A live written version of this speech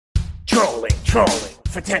Trolling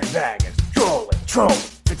for 10 baggers. Trolling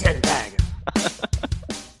for 10 baggers.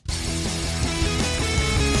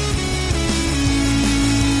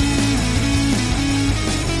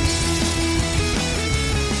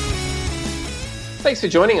 Thanks for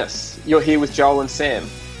joining us. You're here with Joel and Sam.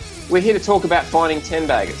 We're here to talk about finding 10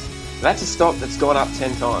 baggers. That's a stock that's gone up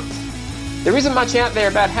 10 times. There isn't much out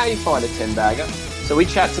there about how you find a 10 bagger, so we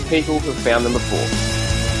chat to people who've found them before.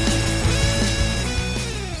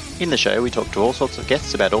 In the show, we talk to all sorts of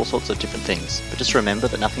guests about all sorts of different things, but just remember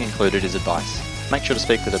that nothing included is advice. Make sure to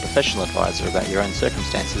speak with a professional advisor about your own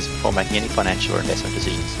circumstances before making any financial or investment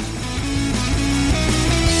decisions.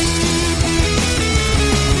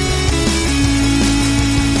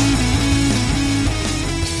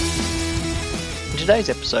 In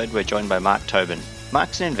today's episode, we're joined by Mark Tobin.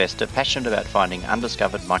 Mark's an investor passionate about finding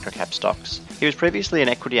undiscovered microcap stocks. He was previously an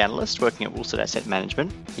equity analyst working at Wilson Asset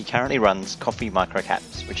Management. He currently runs Coffee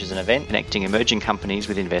Microcaps, which is an event connecting emerging companies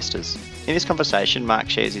with investors. In this conversation, Mark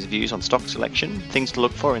shares his views on stock selection, things to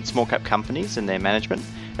look for in small cap companies and their management,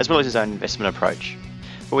 as well as his own investment approach.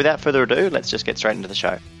 But without further ado, let's just get straight into the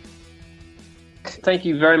show. Thank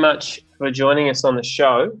you very much for joining us on the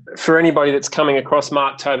show. For anybody that's coming across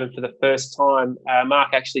Mark Tobin for the first time,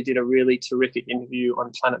 Mark actually did a really terrific interview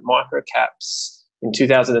on Planet Microcaps in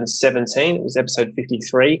 2017. It was episode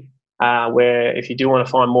 53, where if you do want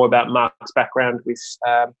to find more about Mark's background with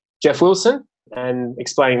Jeff Wilson and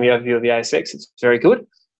explaining the overview of the ASX, it's very good.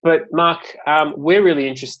 But Mark, we're really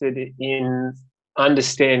interested in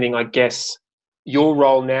understanding, I guess, your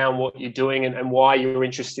role now and what you're doing and why you're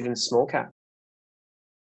interested in small cap.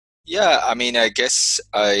 Yeah, I mean, I guess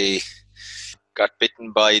I got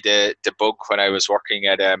bitten by the bug when I was working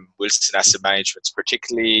at Wilson Asset Management.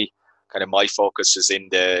 Particularly, kind of my focus is in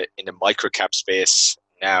the microcap space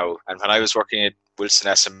now. And when I was working at Wilson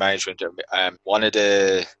Asset Management, one of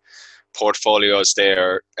the portfolios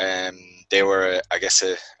there, they were, I guess,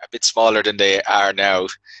 a bit smaller than they are now,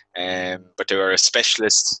 but they were a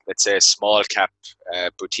specialist, let's say, a small cap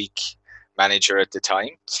boutique manager at the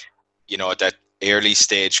time. You know, that early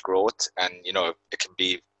stage growth, and you know, it can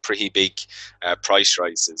be pretty big price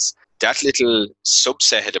rises. That little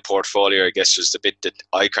subset of the portfolio, I guess, was the bit that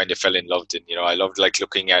I kind of fell in love in. You know, I loved like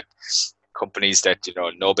looking at companies that, you know,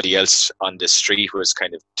 nobody else on the street was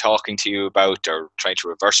kind of talking to you about or trying to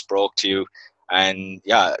reverse broke to you. And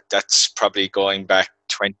yeah, that's probably going back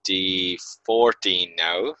 2014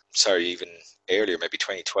 now. Sorry, even earlier, maybe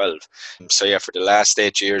 2012. So yeah, for the last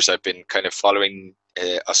 8 years, I've been kind of following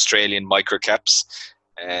Australian microcaps,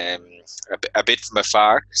 a bit from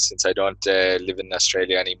afar, since I don't live in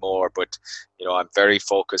Australia anymore, but you know, I'm very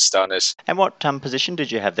focused on it. And what position did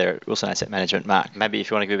you have there at Wilson Asset Management, Mark? Maybe if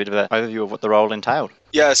you want to give a bit of an overview of what the role entailed.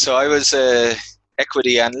 Yeah, so I was a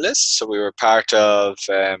equity analyst, so we were part of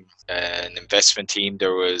an investment team.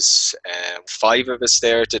 There was 5 of us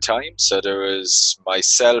there at the time. So there was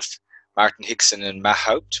myself, Martin Hickson and Matt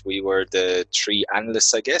Haupt. We were the 3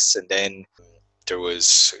 analysts, I guess, and then there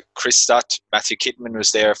was Chris Stott. Matthew Kidman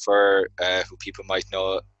was there for, who people might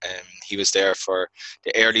know. He was there for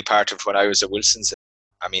the early part of when I was at Wilson's.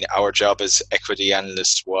 I mean, our job as equity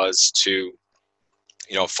analysts was to,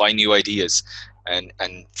 you know, find new ideas and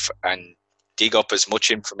dig up as much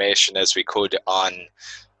information as we could on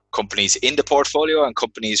companies in the portfolio and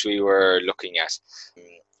companies we were looking at.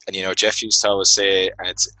 And you know, Jeff used to always say,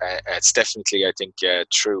 and it's definitely, I think,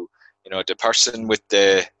 true. You know, the person with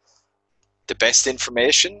the best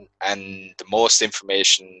information and the most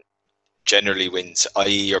information generally wins,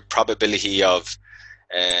 i.e. your probability of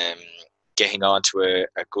getting onto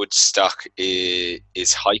a good stock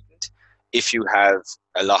is heightened if you have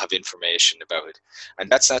a lot of information about it.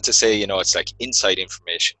 And that's not to say, you know, it's like inside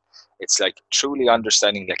information. It's like truly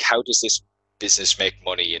understanding, like, how does this business make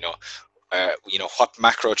money, you know, what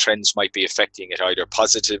macro trends might be affecting it either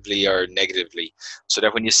positively or negatively, so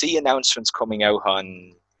that when you see announcements coming out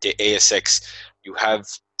on the ASX, you have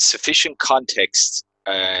sufficient context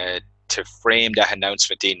to frame that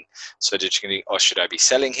announcement in, so that you can think, oh, should I be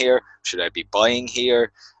selling here? Should I be buying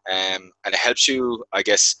here? And it helps you, I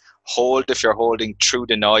guess, hold, if you're holding, through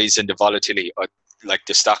the noise and the volatility. Like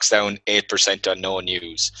the stock's down 8% on no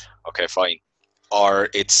news. Okay, fine. Or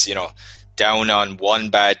it's, you know, down on one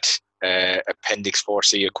bad Appendix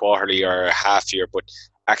 4C, a quarterly or a half year, but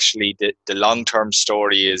actually the long-term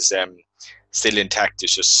story is still intact.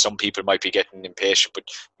 It's just some people might be getting impatient, but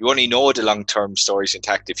you only know the long-term story is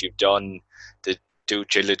intact if you've done the due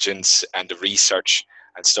diligence and the research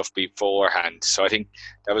and stuff beforehand. So I think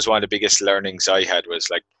that was one of the biggest learnings I had, was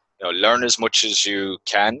like, you know, learn as much as you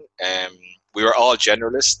can. We were all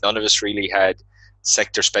generalists. None of us really had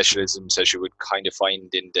sector specialisms as you would kind of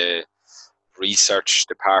find in the research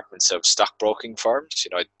departments of stockbroking firms.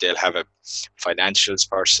 They'll have a financials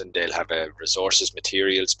person, they'll have a resources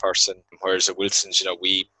materials person, whereas at Wilson's,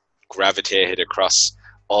 we gravitated across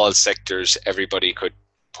all sectors. Everybody could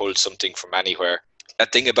pull something from anywhere.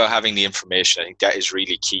 That thing about having the information, I think that is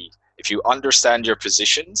really key. If you understand your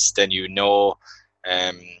positions, then you know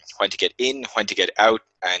when to get in, when to get out,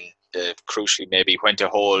 and crucially maybe when to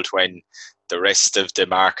hold when the rest of the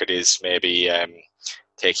market is maybe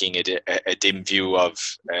taking a dim view of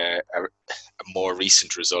a more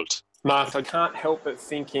recent result. Mark, I can't help but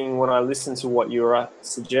thinking when I listen to what you're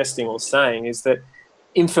suggesting or saying is that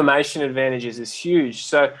information advantages is huge.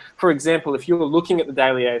 So, for example, if you're looking at the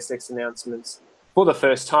daily ASX announcements for the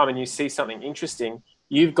first time and you see something interesting,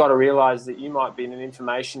 you've got to realise that you might be in an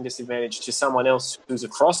information disadvantage to someone else who's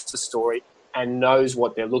across the story and knows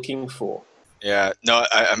what they're looking for. Yeah, no,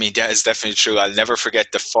 I mean, that is definitely true. I'll never forget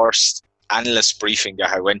the first analyst briefing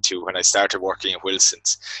that I went to when I started working at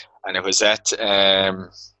Wilson's. And it was at, they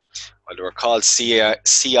were called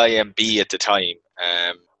CIMB at the time.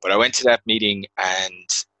 But I went to that meeting, and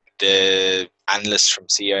the analyst from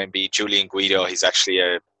CIMB, Julian Guido, he's actually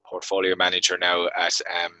a portfolio manager now at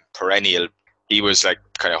Perennial. He was like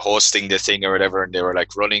kind of hosting the thing or whatever, and they were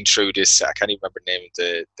like running through this. I can't even remember the name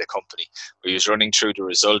of the company, but he was running through the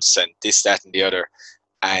results and this, that, and the other.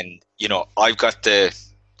 And I've got the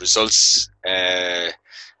results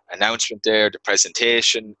announcement there, the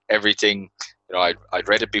presentation, everything. I'd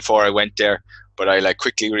read it before I went there, but I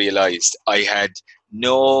quickly realized I had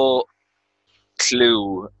no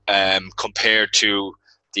clue compared to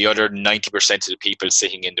the other 90% of the people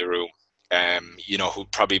sitting in the room.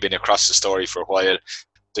 Who'd probably been across the story for a while.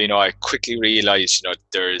 So, I quickly realized,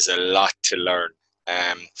 there is a lot to learn.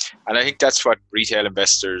 And I think that's what retail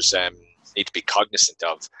investors need to be cognizant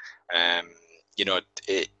of.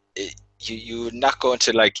 You're not going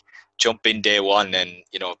to jump in day one and,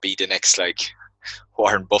 be the next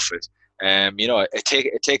Warren Buffett.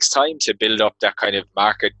 It takes time to build up that kind of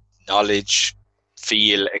market knowledge,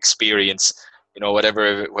 feel, experience.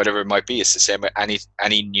 Whatever it might be. It's the same with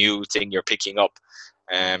any new thing you're picking up.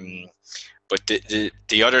 But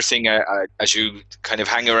the other thing, as you kind of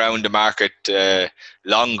hang around the market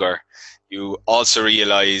longer, you also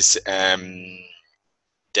realize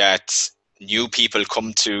that new people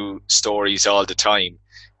come to stories all the time.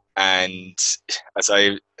 And as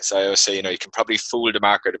I always say, you can probably fool the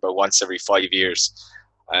market about once every 5 years.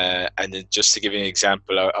 And then just to give you an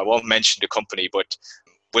example, I won't mention the company, but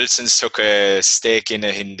Wilson's took a stake in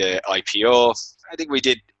the IPO. I think we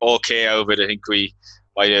did okay out of it. I think we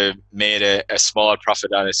might have made a small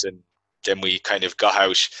profit on it, and then we kind of got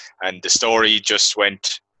out, and the story just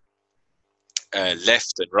went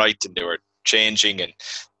left and right, and they were changing, and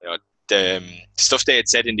the stuff they had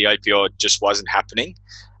said in the IPO just wasn't happening,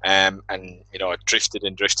 and it drifted,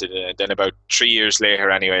 and then about 3 years later,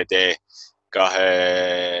 anyway, they got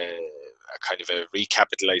a kind of a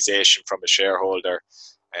recapitalization from a shareholder.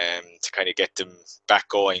 To kind of get them back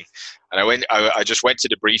going, and I just went to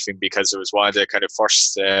the briefing because it was one of the kind of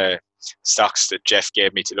first stocks that Jeff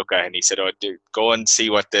gave me to look at, and he said, "Oh, go and see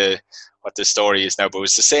what the story is now." But it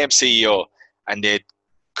was the same CEO, and they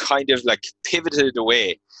kind of pivoted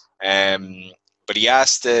away. But he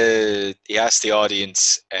asked the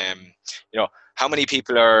audience, how many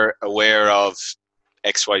people are aware of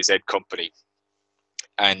XYZ company?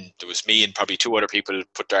 And there was me and probably 2 other people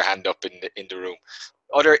put their hand up in the room.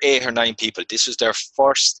 Other 8 or 9 people, this was their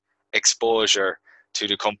first exposure to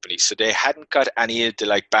the company, so they hadn't got any of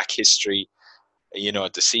the back history.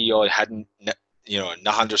 The CEO hadn't,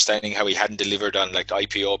 not understanding how he hadn't delivered on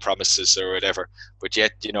IPO promises or whatever, but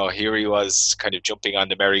yet here he was kind of jumping on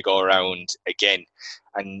the merry-go-round again.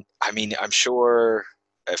 And I mean, I'm sure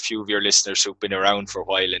a few of your listeners who've been around for a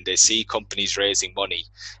while and they see companies raising money,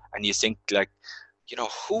 and you think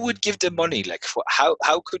who would give them money?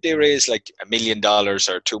 How could they raise $1 million or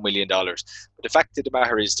 $2 million? But the fact of the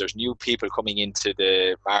matter is, there's new people coming into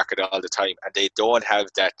the market all the time, and they don't have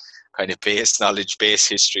that kind of base knowledge, base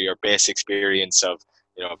history, or base experience of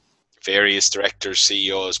various directors,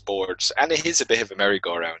 CEOs, boards. And it is a bit of a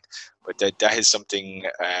merry-go-round, but that is something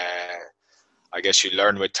I guess you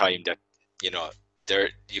learn with time, that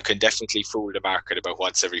you can definitely fool the market about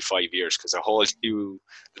once every 5 years, because a whole new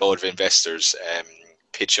load of investors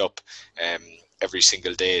pitch up every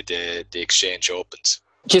single day the exchange opens.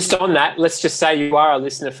 Just on that, let's just say you are a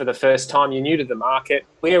listener for the first time, you're new to the market.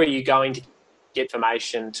 Where are you going to get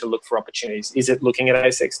information to look for opportunities? Is it looking at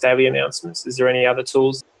ASX daily announcements? Is there any other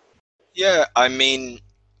tools? Yeah, I mean,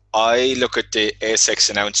 I look at the ASX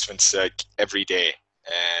announcements every day.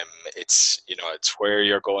 It's where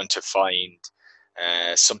you're going to find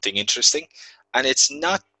something interesting. And it's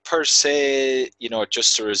not per se,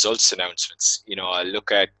 just the results announcements. I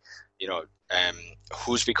look at,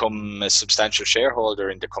 who's become a substantial shareholder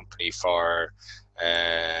in the company for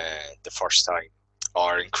the first time,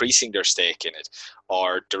 or increasing their stake in it,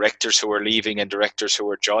 or directors who are leaving and directors who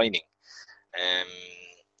are joining.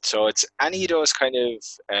 So it's any of those kind of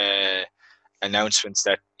announcements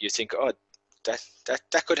that you think, oh,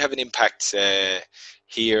 that could have an impact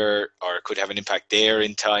here, or it could have an impact there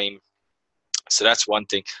in time. So that's one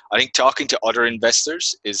thing. I think talking to other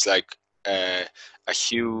investors is like a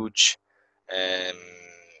huge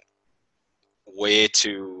way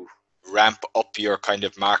to ramp up your kind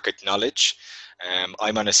of market knowledge.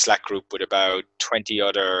 I'm on a Slack group with about 20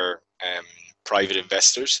 other private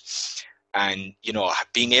investors, and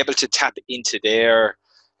being able to tap into their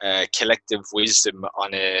collective wisdom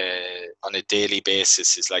on a daily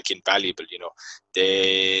basis is like invaluable.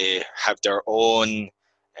 They have their own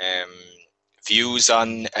views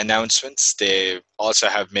on announcements. They also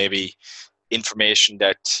have maybe information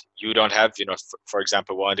that you don't have. For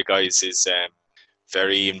example, one of the guys is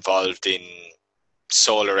very involved in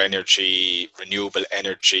solar energy, renewable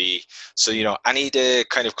energy. So, any of the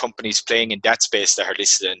kind of companies playing in that space that are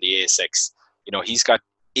listed in the ASX, he's got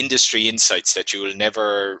industry insights that you will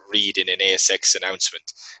never read in an ASX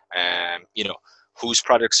announcement. Whose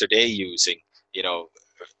products are they using?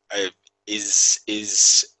 Is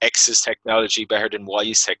X's technology better than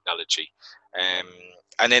Y's technology?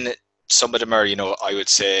 And then some of them are, I would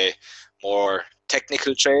say, more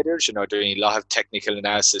technical traders, doing a lot of technical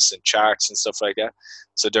analysis and charts and stuff like that.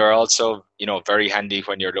 So they're also, very handy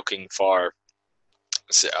when you're looking for,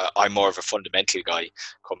 I'm more of a fundamental guy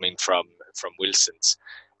coming from Wilson's.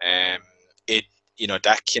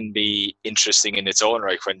 That can be interesting in its own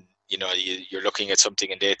right when, you're looking at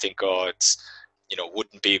something and they think, oh, it's,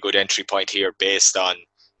 wouldn't be a good entry point here based on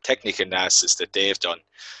technical analysis that they've done.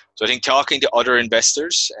 So I think talking to other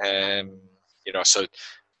investors, so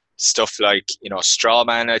stuff like,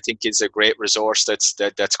 Strawman, I think, is a great resource that's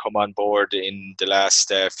come on board in the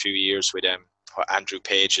last few years with what Andrew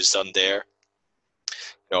Page has done there.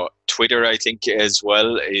 Twitter, I think, as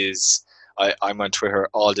well, is I'm on Twitter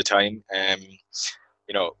all the time.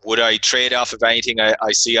 Would I trade off of anything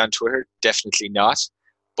I see on Twitter? Definitely not.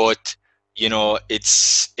 But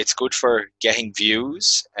it's good for getting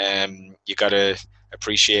views. You gotta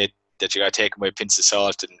appreciate that you gotta take them with a pinch of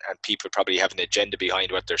salt, and people probably have an agenda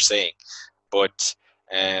behind what they're saying. But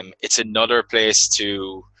it's another place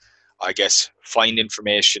to, I guess, find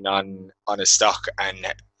information on a stock and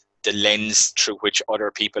the lens through which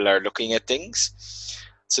other people are looking at things.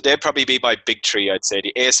 So they'd probably be my big three. I'd say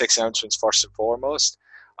the ASX announcements first and foremost.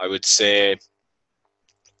 I would say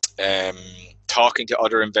talking to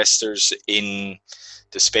other investors in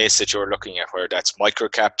the space that you're looking at, whether that's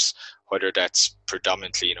microcaps, whether that's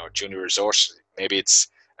predominantly, junior resources. Maybe it's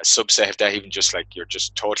a subset of that, even just like you're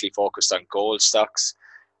just totally focused on gold stocks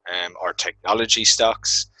or technology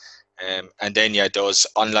stocks. And then, those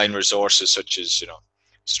online resources such as,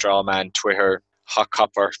 Strawman, Twitter, Hot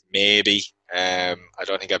Copper, maybe. I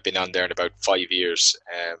don't think I've been on there in about 5 years,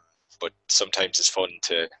 but sometimes it's fun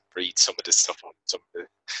to read some of the stuff on some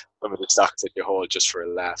of the stocks that you hold just for a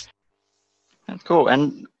laugh. Cool.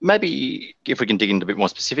 And maybe if we can dig into a bit more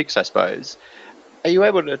specifics, I suppose, are you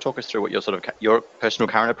able to talk us through what your personal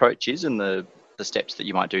current approach is and the steps that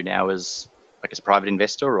you might do now as, I guess, a private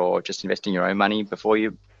investor, or just investing your own money before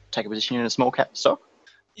you take a position in a small cap stock?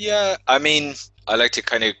 Yeah, I mean, I like to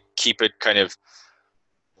kind of keep it kind of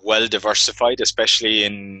well diversified, especially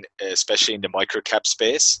in the microcap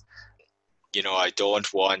space. I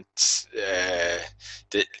don't want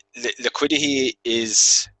the liquidity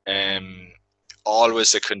is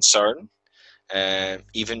always a concern,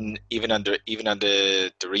 even on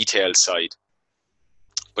the retail side.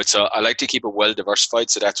 But so I like to keep it well diversified.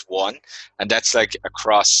 So that's one, and that's like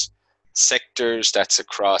across sectors. That's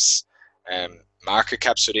across market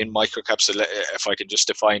caps within microcaps. So if I can just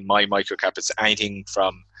define my microcap, it's anything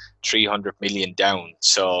from 300 million down.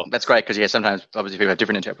 So that's great, because sometimes obviously people have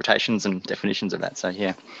different interpretations and definitions of that. So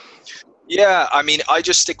yeah, I mean, I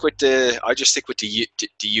just stick with the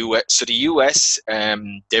US. So the US,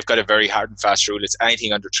 they've got a very hard and fast rule. It's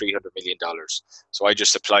anything under $300 million. So I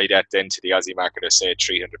just apply that then to the Aussie market. I say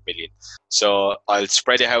 300 million. So I'll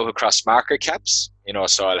spread it out across market caps.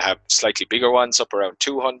 So I'll have slightly bigger ones up around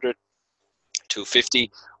 200,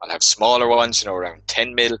 250. I'll have smaller ones, around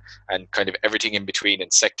 10 mil, and kind of everything in between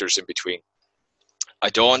and sectors in between. I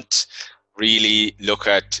don't really look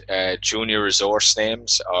at junior resource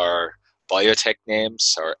names or biotech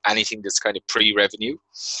names or anything that's kind of pre-revenue.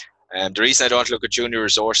 And the reason I don't look at junior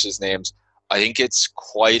resources names, I think it's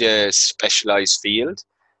quite a specialized field.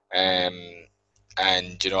 And,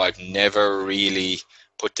 I've never really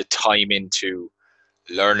put the time into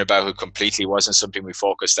learn about it completely. It wasn't something we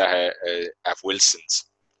focused at Wilson's.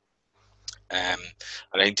 And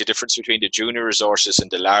I think the difference between the junior resources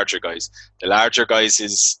and the larger guys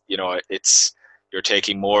is, you're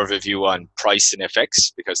taking more of a view on price and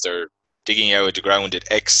FX, because they're digging out of the ground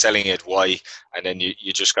at X, selling at Y, and then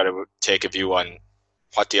you just got to take a view on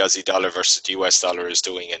what the Aussie dollar versus the US dollar is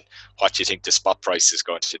doing and what you think the spot price is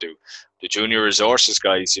going to do. The junior resources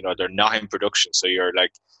guys, they're not in production, so you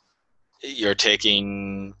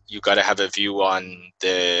got to have a view on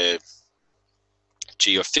the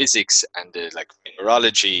geophysics and the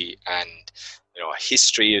mineralogy and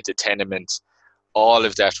history of the tenement, all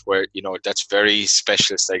of that, where that's very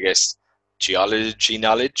specialist, I guess, geology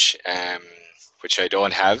knowledge, which I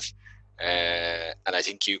don't have, and I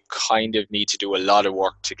think you kind of need to do a lot of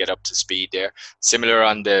work to get up to speed there. Similar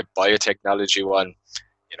on the biotechnology one,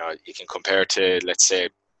 you can compare to, let's say,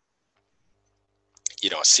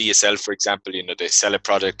 CSL, for example. They sell a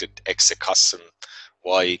product at X, it costs them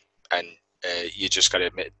Y, and you just got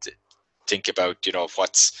to think about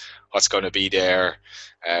what's going to be their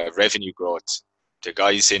revenue growth. The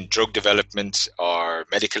guys in drug development or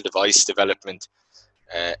medical device development,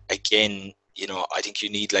 again, I think you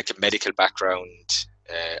need a medical background,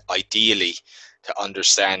 ideally, to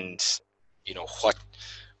understand,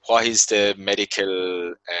 what is the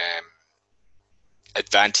medical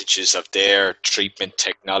advantages of their treatment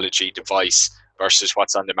technology device versus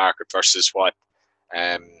what's on the market versus what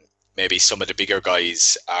maybe some of the bigger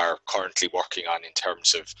guys are currently working on in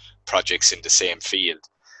terms of projects in the same field.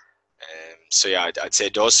 So yeah, I'd say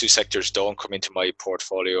those two sectors don't come into my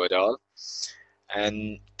portfolio at all.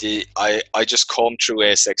 And I just comb through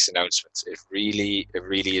ASX announcements. It really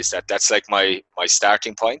is that. That's my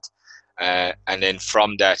starting point. And then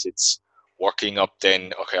from that, it's working up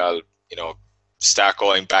then, okay, I'll, start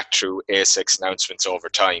going back through ASX announcements over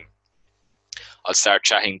time. I'll start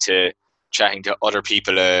chatting to other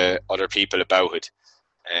people about it.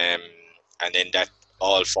 And then that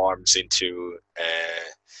all forms into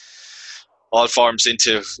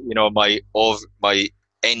my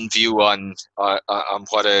end view on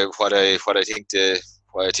what I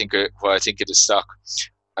think of the stock.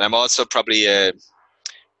 And I'm also probably a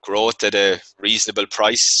growth at a reasonable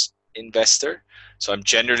price investor. So I'm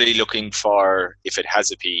generally looking for, if it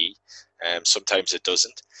has a PE, sometimes it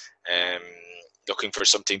doesn't. Looking for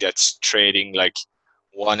something that's trading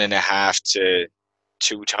 1.5 to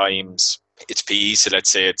 2 times its PE. So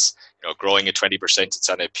let's say it's growing at 20%, it's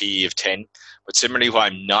on a PE of 10. But similarly,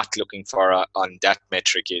 what I'm not looking for on that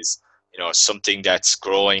metric is something that's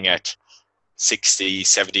growing at 60,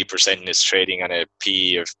 70% and is trading on a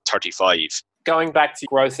PE of 35. Going back to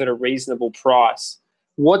growth at a reasonable price,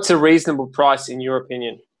 what's a reasonable price in your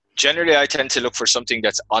opinion? Generally, I tend to look for something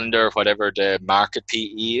that's under whatever the market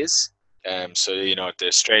PE is. So, the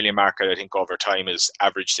Australian market, I think over time has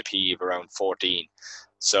averaged a PE of around 14.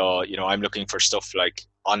 So, I'm looking for stuff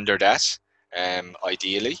under that,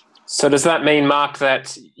 ideally. So does that mean, Mark,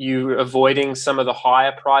 that you're avoiding some of the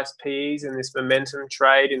higher price PEs in this momentum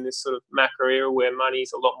trade, in this sort of macro era where money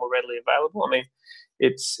is a lot more readily available? I mean,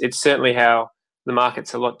 it's certainly how the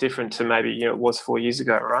market's a lot different to maybe it was 4 years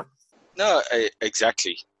ago, right? No,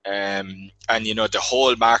 exactly. And the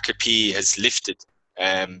whole market PE has lifted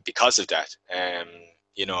because of that.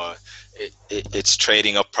 It's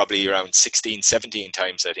trading up probably around 16, 17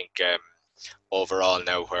 times, I think, overall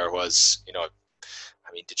now, where it was,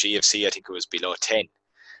 the GFC, I think it was below 10.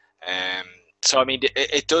 So,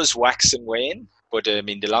 it does wax and wane, but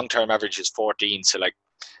the long-term average is 14. So,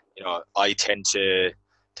 I tend to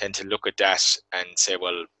look at that and say,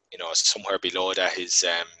 well, somewhere below that is,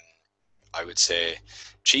 I would say,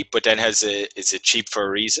 cheap, but then is it cheap for a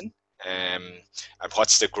reason? And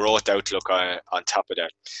what's the growth outlook on top of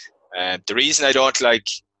that? The reason I don't like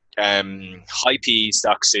high PE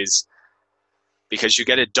stocks is because you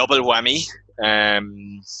get a double whammy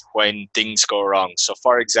when things go wrong. So,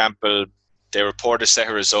 for example, they report a set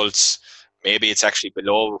of results. Maybe it's actually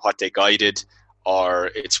below what they guided,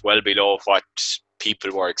 or it's well below what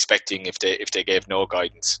people were expecting if they gave no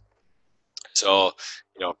guidance. So,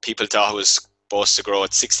 people thought it was supposed to grow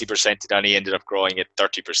at 60%, and only ended up growing at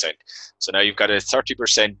 30%. So now you've got a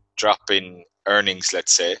 30% drop in earnings,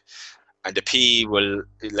 let's say, and the PE will,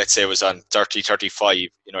 let's say, it was on 30, 35.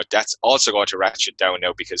 That's also going to ratchet down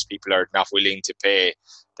now because people are not willing to pay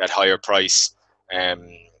that higher price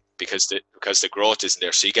because the growth isn't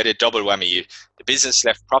there. So you get a double whammy. The business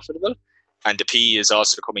left profitable, and the PE is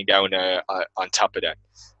also coming down on top of that.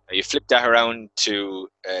 Now you flip that around to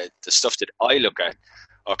the stuff that I look at.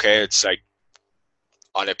 Okay, it's like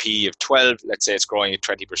on a P of 12, let's say it's growing at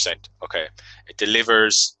 20%. Okay, it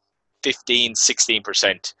delivers 15,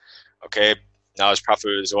 16%. Okay, now its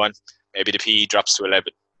profit is 1, maybe the P drops to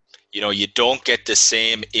 11. You don't get the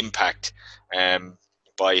same impact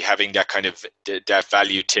by having that kind of that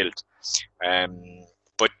value tilt.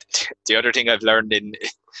 But the other thing I've learned in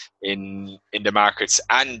the markets,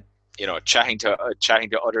 and chatting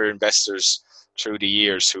to other investors through the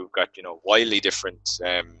years who've got wildly different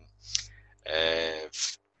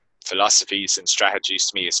philosophies and strategies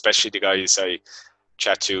to me, especially the guys I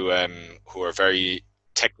chat to who are very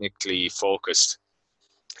technically focused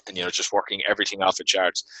and just working everything off of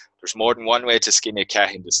charts. There's more than one way to skin a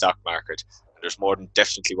cat in the stock market, and there's more than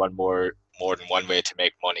one way to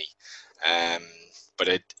make money.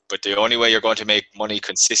 But the only way you're going to make money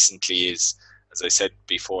consistently is, as I said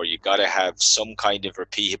before, you got to have some kind of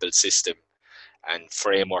repeatable system and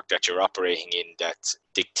framework that you're operating in that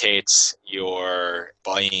dictates your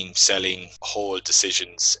buying, selling, hold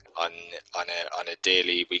decisions on a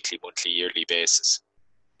daily, weekly, monthly, yearly basis.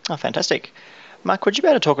 Oh, fantastic. Mark, would you be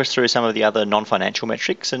able to talk us through some of the other non-financial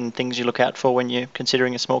metrics and things you look out for when you're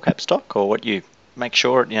considering a small cap stock, or what you make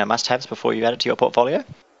sure must-haves before you add it to your portfolio?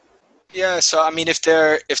 Yeah, so I mean, if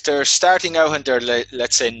they're starting out and they're,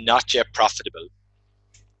 let's say, not yet profitable,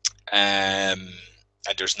 and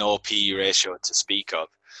there's no PE ratio to speak of,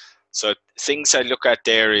 so things I look at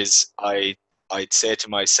there is I'd say to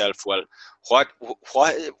myself, well,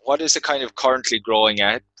 what is it kind of currently growing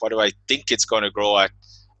at? What do I think it's going to grow at?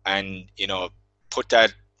 And put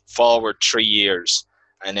that forward 3 years,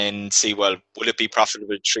 and then see, well, will it be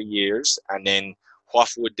profitable in 3 years? And then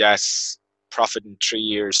what would that profit in 3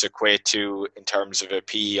 years equate to in terms of a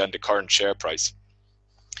PE on the current share price?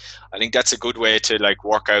 I think that's a good way to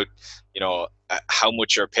work out, how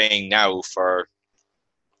much you're paying now for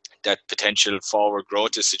that potential forward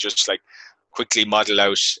growth, is to just quickly model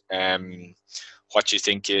out what you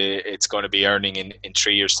think it's going to be earning in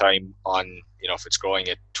 3 years' time on, if it's growing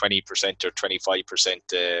at 20% or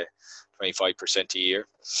 25%, 25% a year.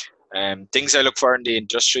 Things I look for in the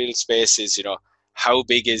industrial space is, how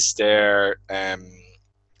big is their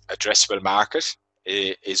addressable market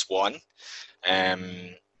is one.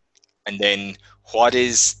 And then what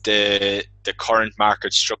is the current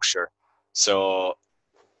market structure? So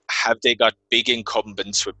have they got big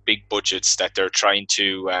incumbents with big budgets that they're trying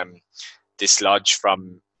to dislodge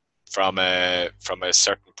from a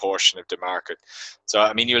certain portion of the market? So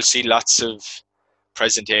I mean, you'll see lots of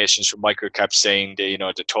presentations from microcaps saying the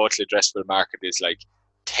total addressable market is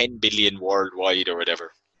 10 billion worldwide or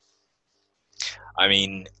whatever. I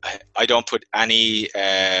mean, I don't put any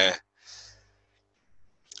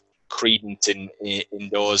credence in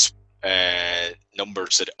those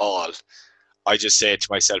numbers at all. I just say to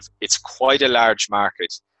myself, it's quite a large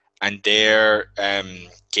market, and they're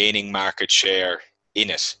gaining market share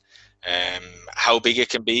in it. How big it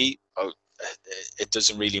can be, it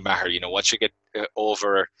doesn't really matter. Once you get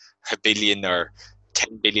over a billion or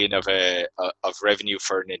 10 billion of revenue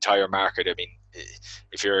for an entire market, I mean,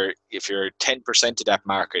 if you're 10% of that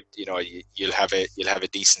market, you'll have a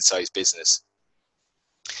decent sized business.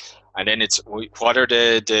 And then it's, what are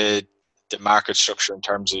the market structure in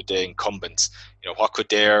terms of the incumbents? What could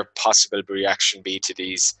their possible reaction be to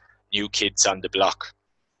these new kids on the block?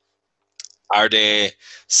 Are they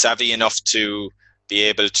savvy enough to be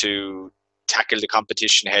able to tackle the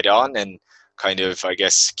competition head on and kind of, I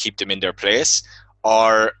guess, keep them in their place?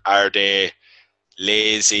 Or are they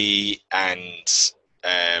lazy and,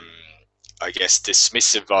 I guess,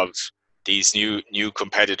 dismissive of these new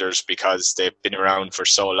competitors because they've been around for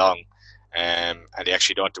so long, and they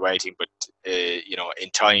actually don't do anything, but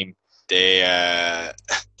in time they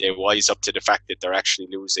wise up to the fact that they're actually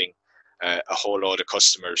losing a whole load of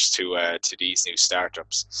customers to these new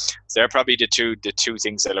startups. So they're probably the two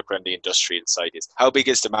things I look around the industrial side: is how big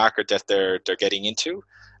is the market that they're getting into,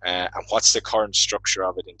 and what's the current structure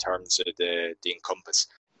of it in terms of the incumbents.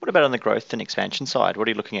 What about on the growth and expansion side? What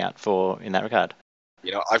are you looking out for in that regard?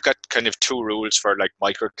 I've got kind of two rules for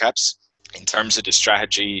microcaps in terms of the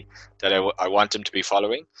strategy that I want them to be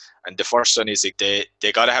following. And the first one is they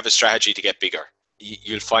got to have a strategy to get bigger.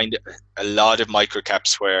 You'll find a lot of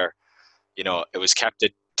microcaps where, it was capped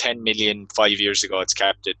at 10 million 5 years ago. It's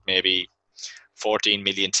capped at maybe 14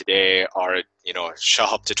 million today, or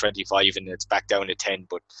shot up to 25 and it's back down to 10.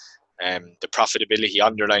 But the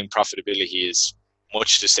underlying profitability is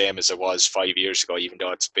much the same as it was 5 years ago, even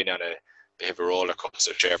though it's been on a bit of a roller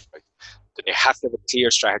coaster share price. They have to have a clear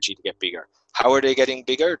strategy to get bigger. How are they getting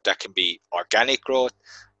bigger? That can be organic growth,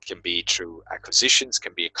 can be through acquisitions,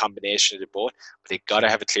 can be a combination of the both, but they've got to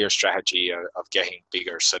have a clear strategy of getting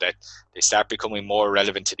bigger so that they start becoming more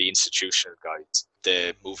relevant to the institutional guys,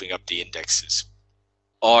 the moving up the indexes.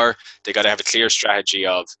 Or they got to have a clear strategy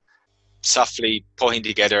of softly putting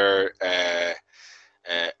together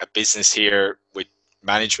a business here with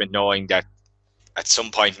management knowing that at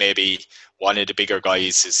some point maybe one of the bigger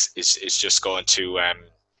guys is just going to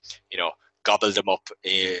gobble them up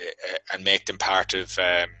and make them part of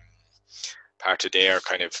their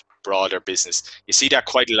kind of broader business. You see that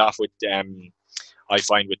quite a lot with I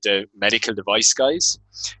find with the medical device guys.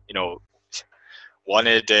 One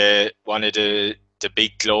of the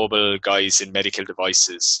big global guys in medical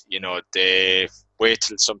devices, they wait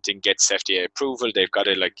till something gets FDA approval. They've got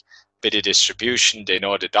a bit of distribution. They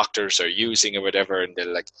know the doctors are using or whatever, and they're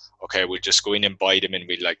like, okay, we'll just go in and buy them, and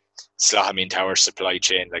we'll slot them into our supply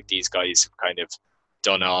chain. These guys have kind of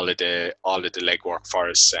done all of the legwork for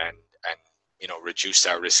us, and reduced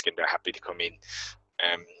our risk, and they're happy to come in.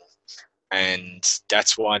 And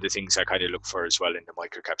that's one of the things I kind of look for as well in the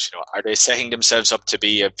microcaps. Are they setting themselves up to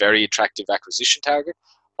be a very attractive acquisition target,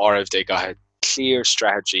 or have they got a clear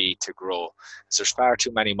strategy to grow? Because there's far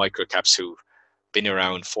too many microcaps who've been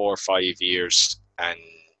around 4 or 5 years and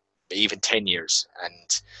even 10 years,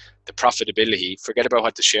 and the profitability, forget about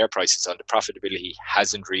what the share price is on, the profitability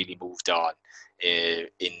hasn't really moved on in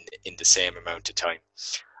the same amount of time.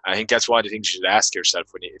 I think that's one of the things you should ask yourself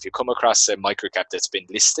if you come across a microcap that's been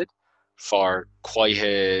listed for quite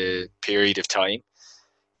a period of time,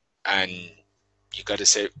 and you got to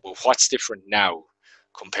say, well, what's different now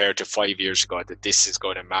compared to 5 years ago that this is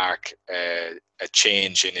going to mark a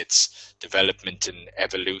change in its development and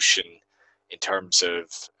evolution in terms of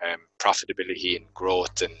profitability and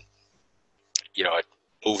growth, and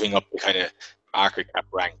moving up the kind of market cap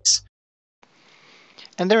ranks.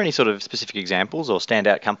 And are there any sort of specific examples or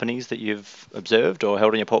standout companies that you've observed or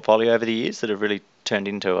held in your portfolio over the years that have really turned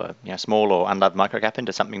into a small or unloved microcap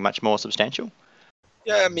into something much more substantial?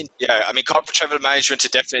 I mean, Corporate Travel Management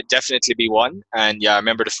would definitely be one. And I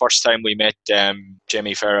remember the first time we met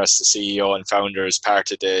Jamie Ferris, the CEO and founder, as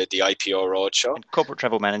part of the IPO roadshow. And Corporate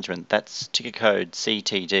Travel Management, that's ticker code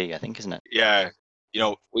CTD, I think, isn't it? Yeah.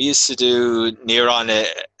 We used to do near on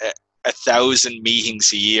 1,000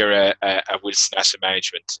 meetings a year at Wilson Asset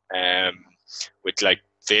Management with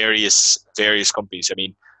various companies. I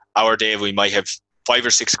mean, our day we might have 5 or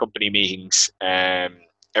 6 company meetings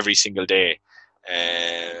every single day.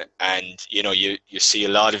 And you see a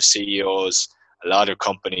lot of CEOs, a lot of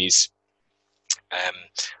companies,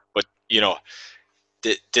 but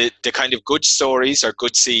the kind of good stories or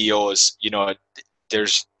good CEOs,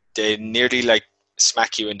 they nearly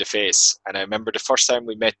smack you in the face. And I remember the first time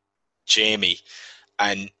we met Jamie,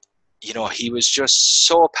 and he was just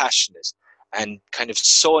so passionate and kind of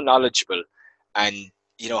so knowledgeable, and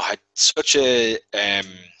had such a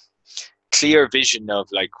clear vision of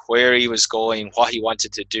where he was going, what he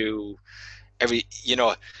wanted to do.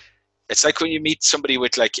 It's like when you meet somebody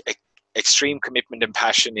with extreme commitment and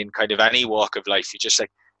passion in kind of any walk of life, you just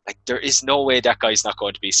there is no way that guy's not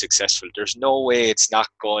going to be successful. There's no way it's not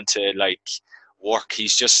going to work.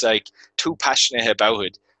 He's just too passionate about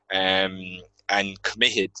it and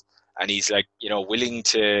committed, and he's willing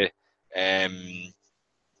to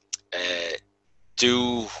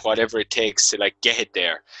do whatever it takes to get it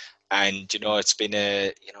there. And it's been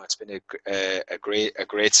a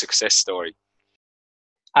great success story.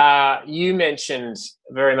 You mentioned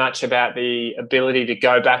very much about the ability to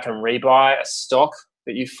go back and rebuy a stock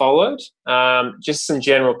that you followed. Just some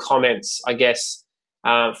general comments, I guess,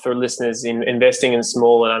 for listeners in investing in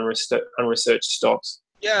small and unresearched stocks.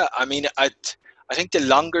 Yeah, I mean, I think the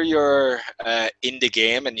longer you're in the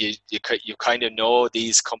game and you kind of know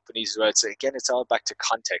these companies, right? So again, it's all back to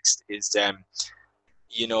context. It's the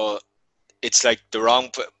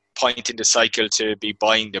wrong point in the cycle to be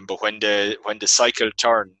buying them, but when the cycle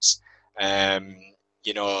turns, now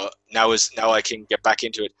I can get back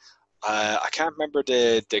into it. I can't remember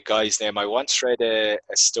the guy's name. I once read a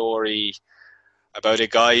story about a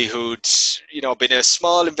guy who'd been a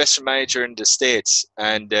small investment manager in the States,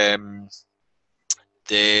 and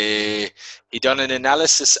he'd done an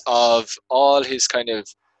analysis of all his kind of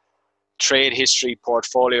trade history,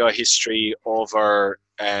 portfolio history over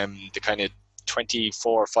the kind of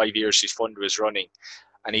 24 or 5 years his fund was running.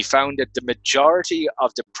 And he found that the majority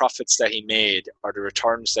of the profits that he made or the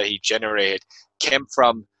returns that he generated came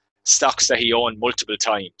from stocks that he owned multiple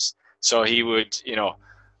times. So he would,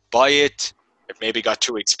 buy it, it maybe got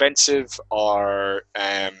too expensive, or,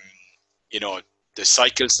 the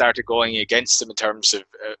cycle started going against him in terms of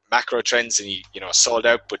macro trends, and he sold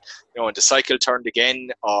out. But when the cycle turned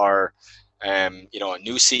again, or a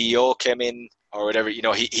new CEO came in or whatever,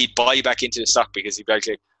 he'd buy back into the stock because he'd be like,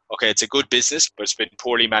 okay, it's a good business, but it's been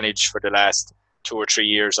poorly managed for the last 2 or 3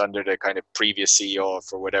 years under the kind of previous CEO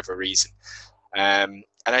for whatever reason. And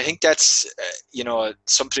I think that's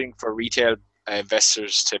something for retail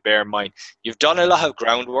investors to bear in mind. You've done a lot of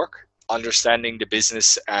groundwork, understanding the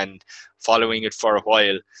business and following it for a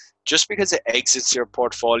while. Just because it exits your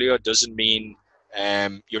portfolio doesn't mean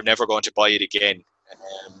you're never going to buy it again.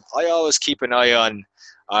 I always keep an eye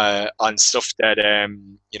on stuff that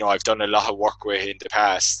I've done a lot of work with in the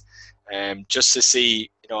past, just to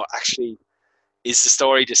see actually, is the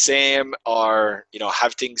story the same, or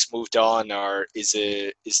have things moved on, or is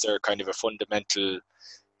there kind of a fundamental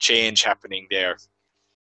change happening there?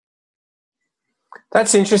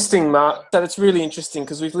 That's interesting, Mark. That's really interesting,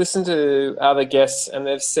 because we've listened to other guests and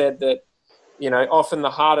they've said that often the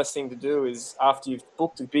hardest thing to do is, after you've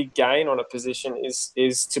booked a big gain on a position,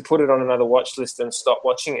 is to put it on another watch list and stop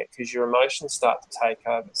watching it, because your emotions start to take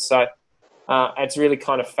over. So it's really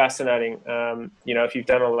kind of fascinating, if you've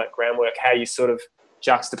done all that groundwork, how you sort of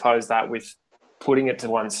juxtapose that with putting it to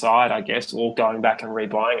one side, I guess, or going back and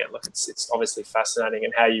rebuying it. Look, it's obviously fascinating,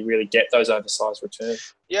 and how you really get those oversized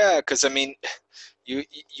returns. Yeah, because I mean,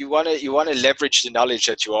 you want to leverage the knowledge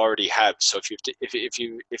that you already have. So if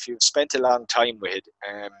you've spent a long time with it,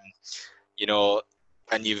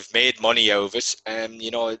 and you've made money out of it,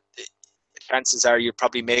 chances are you'll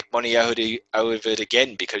probably make money out of it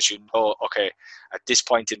again, because okay, at this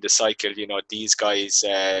point in the cycle, these guys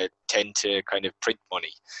tend to kind of print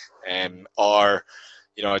money, or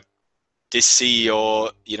this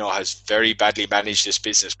CEO has very badly managed this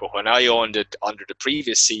business, but when I owned it under the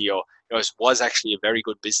previous CEO, it was actually a very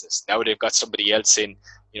good business. Now they've got somebody else in,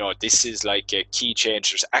 this is like a key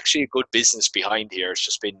change. There's actually a good business behind here. It's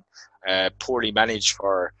just been poorly managed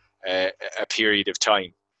for a period of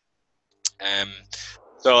time.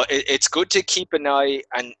 So it's good to keep an eye,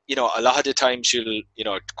 and a lot of the times you'll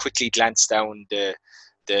quickly glance down the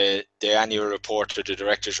annual report or the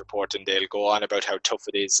director's report, and they'll go on about how tough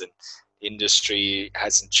it is, and the industry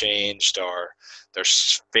hasn't changed, or they're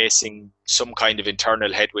facing some kind of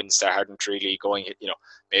internal headwinds that aren't really going.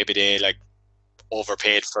 Maybe they like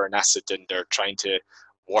overpaid for an asset and they're trying to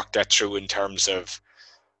work that through in terms of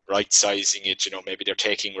right sizing it. Maybe they're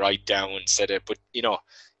taking right down instead of, but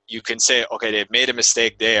you can say, okay, they've made a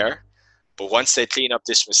mistake there, but once they clean up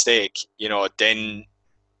this mistake, then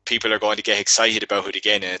people are going to get excited about it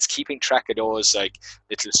again. And it's keeping track of those like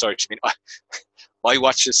little stories. I mean, my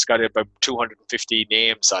watch has got about 250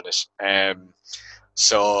 names on it.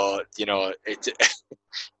 So, it,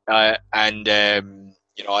 I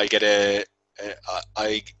get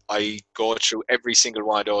I go through every single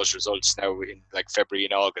one of those results now in like February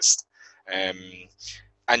and August. And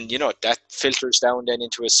that filters down then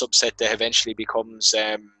into a subset that eventually becomes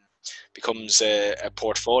a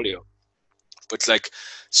portfolio. But like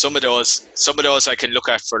some of those I can look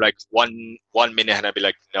at for like one minute and I'd be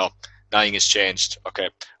like, no, nothing has changed. Okay,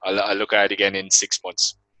 I'll look at it again in 6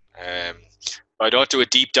 months. I don't do a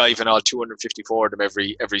deep dive in all 254 of them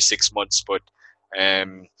every 6 months, but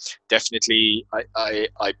definitely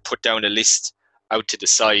I put down a list out to the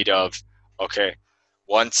side of, okay,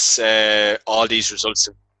 once all these results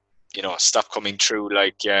have stop coming through,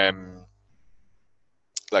 like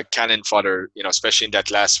cannon fodder, especially in that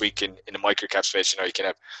last week in the microcap space, you can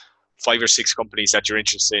have 5 or 6 companies that you're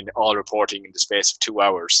interested in all reporting in the space of 2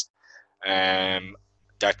 hours.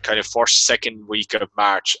 That kind of second week of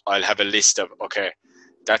March, I'll have a list of, okay,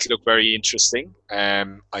 that looked very interesting. I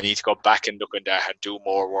need to go back and look at that and do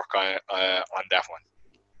more work on that one.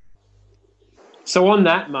 So on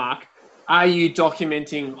that, Mark, are you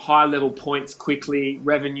documenting high-level points quickly,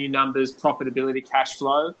 revenue numbers, profitability, cash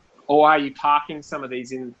flow, or are you parking some of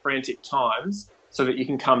these in frantic times so that you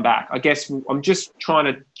can come back? I guess I'm just trying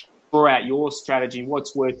to draw out your strategy,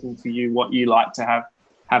 what's working for you, what you like to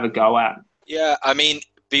have a go at. Yeah, I mean,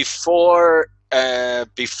 before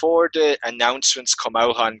the announcements come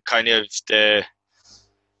out on kind of the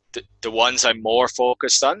ones I'm more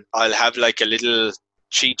focused on, I'll have like a little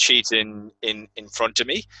cheat sheet in front of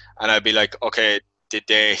me, and I'll be like, okay, did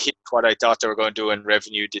they hit what I thought they were going to do in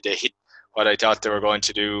revenue? Did they hit what I thought they were going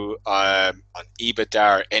to do on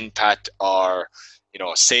EBITDA or NPAT or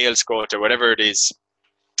sales growth or whatever it is?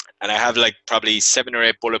 And I have like probably 7 or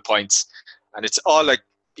 8 bullet points, and it's all like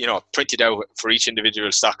printed out for each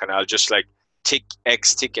individual stock, and I'll just like tick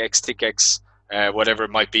X, tick X, tick X, whatever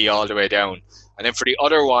it might be, all the way down. And then for the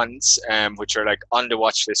other ones, which are like on the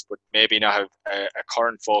watch list but maybe not have a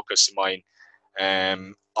current focus of mine,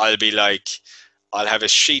 I'll be like, I'll have a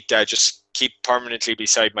sheet that I just keep permanently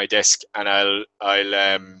beside my desk, and I'll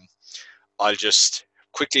just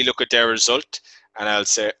quickly look at their result, and I'll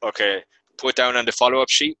say, okay, put down on the follow-up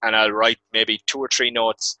sheet, and I'll write maybe 2 or 3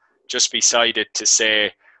 notes just beside it to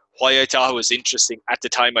say why I thought it was interesting at the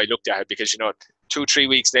time I looked at it, because 2-3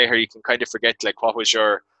 weeks later you can kind of forget like what was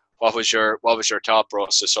your thought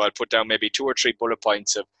process. So I'll put down maybe 2 or 3 bullet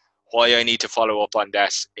points of why I need to follow up on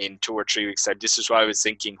that in 2 or 3 weeks time. This is what I was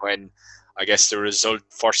thinking when I guess the result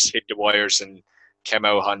first hit the wires and came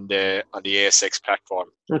out on the ASX platform.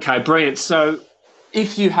 Okay, brilliant. So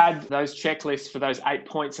if you had those checklists for those 8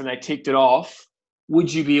 points and they ticked it off,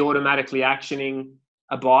 would you be automatically actioning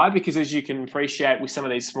a buy? Because as you can appreciate with some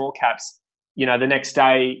of these small caps, the next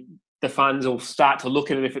day the funds will start to look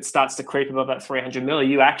at it. If it starts to creep above that 300 mil, are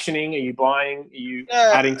you actioning? Are you buying? Are you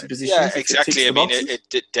adding to positions? Yeah, exactly. I mean,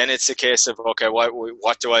 then it's a case of, okay,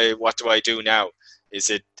 what do I do now? Is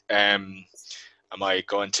it am I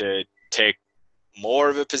going to take more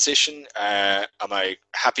of a position? Am I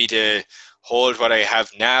happy to hold what I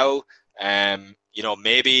have now?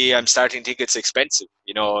 Maybe I'm starting to think it's expensive.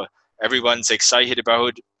 Everyone's excited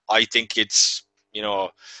about it. I think it's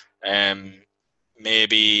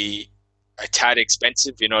maybe a tad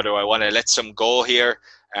expensive. Do I want to let some go here,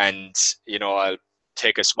 and I'll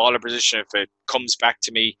take a smaller position if it comes back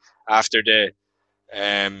to me after the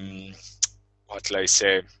what will I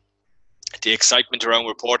say, the excitement around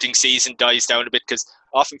reporting season dies down a bit, because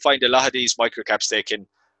I often find a lot of these microcaps, they can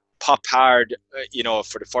pop hard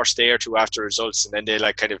for the first day or two after results, and then they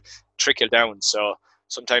like kind of trickle down. So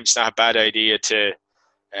sometimes it's not a bad idea to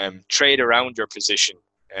trade around your position.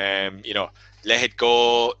 Let it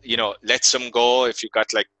go, let some go. If you've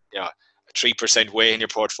got a 3% weight in your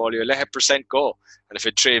portfolio, let a percent go. And if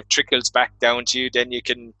it trickles back down to you, then you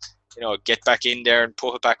can, get back in there and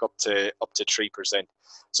pull it back up to 3%.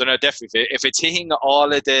 So no, definitely, if it's hitting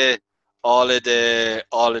all of the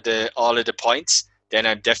points, then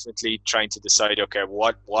I'm definitely trying to decide, okay,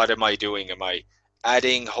 what am I doing? Am I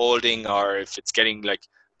adding, holding, or if it's getting like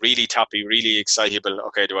really toppy, really excitable,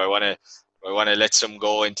 okay, do I want to let some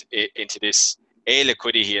go into this A,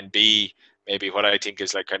 liquidity, and B, maybe what I think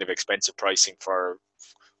is like kind of expensive pricing for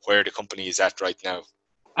where the company is at right now.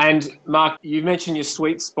 And Mark, you mentioned your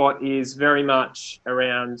sweet spot is very much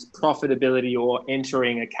around profitability or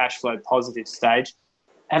entering a cash flow positive stage.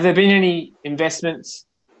 Have there been any investments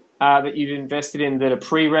that you've invested in that are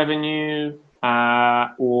pre-revenue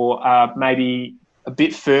or maybe a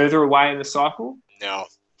bit further away in the cycle? No,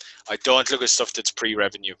 I don't look at stuff that's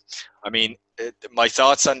pre-revenue. I mean, my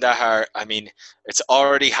thoughts on that are, it's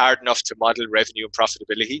already hard enough to model revenue and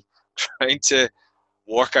profitability. Trying to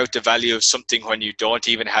work out the value of something when you don't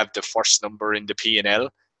even have the first number in the P&L,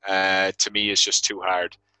 to me, is just too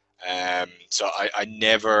hard. So I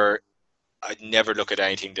never look at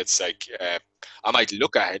anything that's like, I might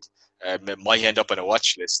look at it, it might end up on a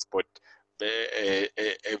watch list, but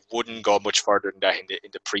it wouldn't go much further than that in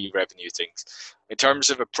the pre-revenue things. In terms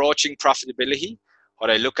of approaching profitability, what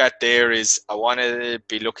I look at there is I want to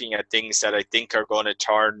be looking at things that I think are going to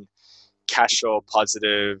turn cash flow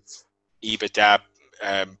positive, EBITDA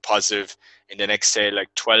positive in the next, say, like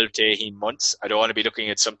 12 to 18 months. I don't want to be looking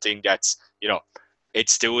at something that's,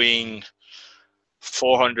 it's doing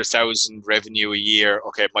 400,000 revenue a year.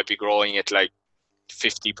 Okay, it might be growing at like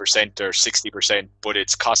 50% or 60%, but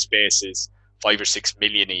its cost base is 5 or 6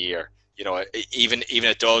 million a year. Even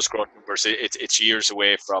at those growth numbers, it's years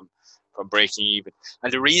away from breaking even.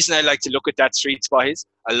 And the reason I like to look at that sweet spot is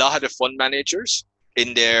a lot of the fund managers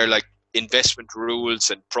in their like investment rules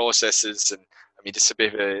and processes, and this is a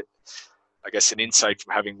bit of an insight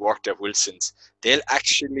from having worked at Wilson's. They'll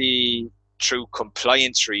actually, through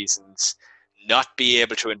compliance reasons, not be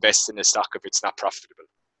able to invest in a stock if it's not profitable.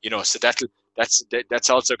 So that's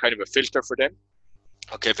also kind of a filter for them.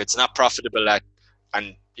 Okay, if it's not profitable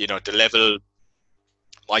and the level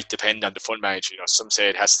might depend on the fund manager. Some say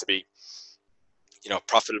it has to be,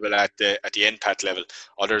 profitable at the NPAT level.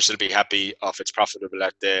 Others will be happy if it's profitable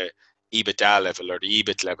at the EBITDA level or the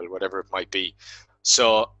EBIT level, whatever it might be.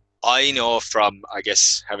 So I know from, I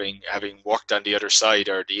guess, having worked on the other side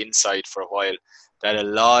or the inside for a while, that a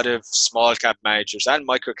lot of small cap managers and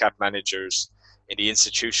micro cap managers in the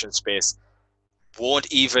institutional space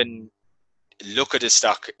won't even look at a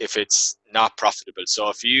stock if it's not profitable. So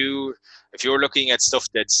if you're looking at stuff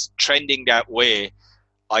that's trending that way,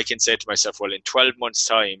 I can say to myself, well, in 12 months'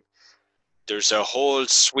 time, there's a whole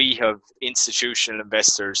suite of institutional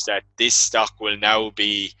investors that this stock will now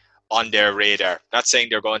be on their radar. Not saying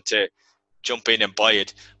they're going to jump in and buy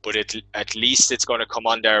it, but at least it's going to come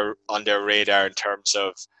on their radar in terms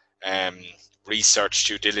of research,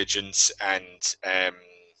 due diligence, and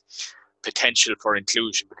potential for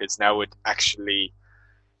inclusion, because now it actually,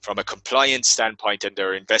 from a compliance standpoint and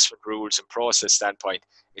their investment rules and process standpoint,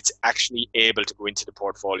 it's actually able to go into the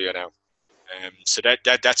portfolio now. So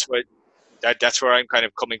that's where I'm kind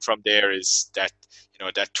of coming from. There is that,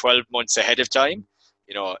 that 12 months ahead of time,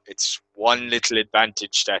 it's one little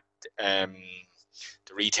advantage that the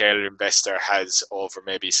retail investor has over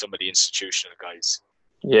maybe some of the institutional guys.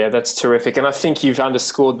 Yeah, that's terrific. And I think you've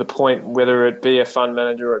underscored the point, whether it be a fund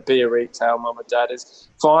manager or it be a retail mum or dad, is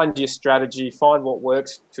find your strategy, find what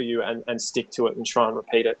works for you and stick to it and try and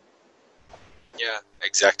repeat it. Yeah,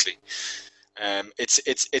 exactly. It's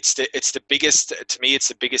the biggest, to me, it's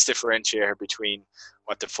the biggest differentiator between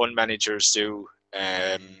what the fund managers do,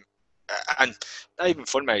 and not even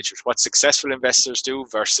fund managers, what successful investors do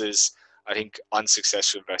versus, I think,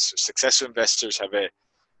 unsuccessful investors. Successful investors have a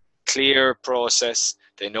clear process.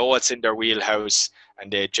 They know what's in their wheelhouse,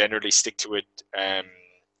 and they generally stick to it,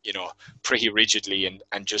 pretty rigidly,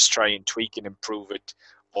 and just try and tweak and improve it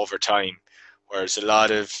over time. Whereas a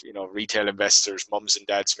lot of, retail investors, mums and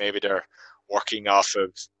dads, maybe they're working off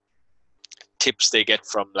of tips they get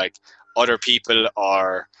from like other people,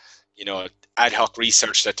 or, ad hoc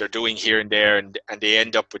research that they're doing here and there, and they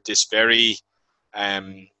end up with this very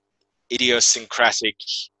idiosyncratic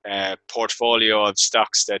portfolio of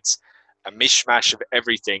stocks that's a mishmash of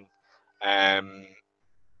everything,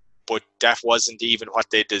 but that wasn't even what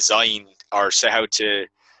they designed or set out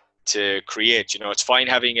to create. It's fine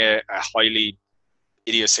having a highly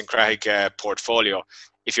idiosyncratic portfolio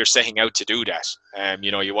if you're setting out to do that.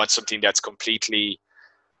 You want something that's completely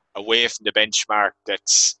away from the benchmark,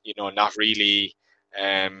 that's not really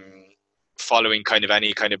following kind of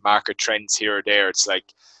any kind of market trends here or there. It's like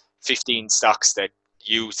 15 stocks that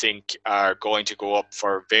you think are going to go up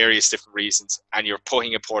for various different reasons, and you're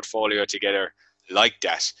putting a portfolio together like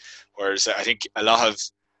that. Whereas I think a lot of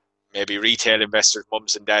maybe retail investors,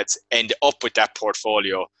 mums and dads, end up with that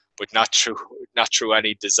portfolio, but not through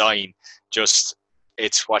any design. Just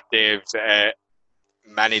it's what they've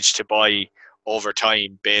managed to buy over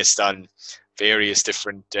time based on various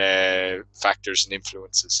different factors and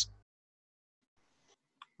influences.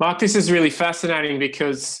 Mark, this is really fascinating,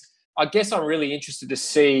 because I guess I'm really interested to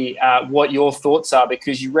see what your thoughts are,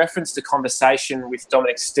 because you referenced a conversation with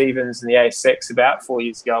Dominic Stevens in the ASX about 4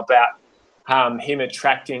 years ago about him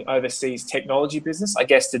attracting overseas technology business, I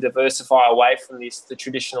guess, to diversify away from the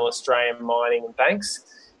traditional Australian mining and banks.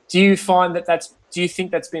 Do you find do you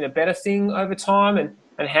think that's been a better thing over time?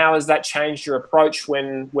 And how has that changed your approach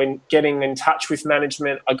when getting in touch with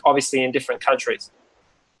management, obviously in different countries?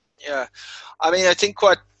 Yeah, I mean, I think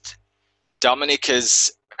what Dominic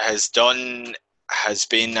has done has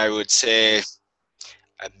been, I would say,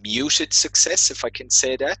 a muted success, if I can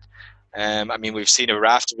say that. I mean, we've seen a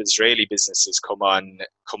raft of Israeli businesses come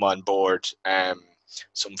on board,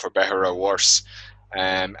 some for better or worse,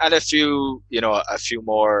 and a few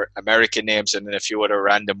more American names, and then a few other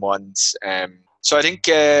random ones. So I think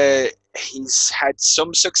he's had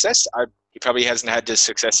some success. He probably hasn't had the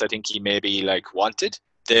success I think he maybe wanted.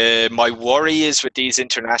 My worry is with these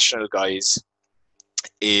international guys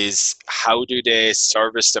is how do they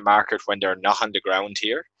service the market when they're not on the ground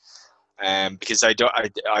here? Because I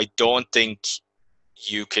don't think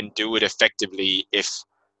you can do it effectively if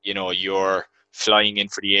you're flying in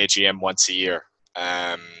for the AGM once a year,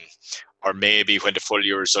 or maybe when the full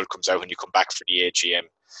year result comes out when you come back for the AGM.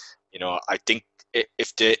 I think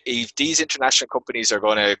if these international companies are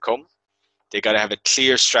going to come, they got to have a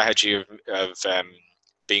clear strategy of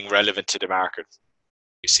being relevant to the market.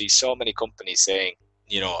 You see so many companies saying,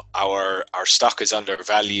 our stock is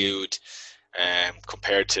undervalued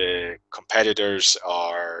compared to competitors,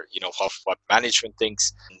 or what management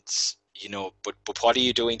thinks. And, but what are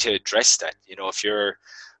you doing to address that? If you're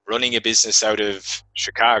running a business out of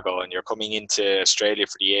Chicago and you're coming into Australia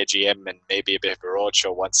for the AGM and maybe a bit of a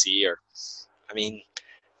roadshow once a year, I mean,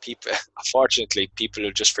 unfortunately, people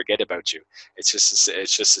will just forget about you. It's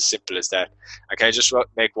just as simple as that. Okay, I just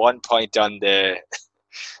make one point on if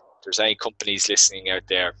there's any companies listening out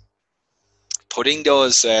there, putting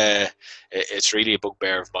those, it's really a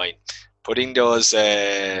bugbear of mine, putting those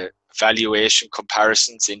valuation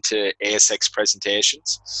comparisons into ASX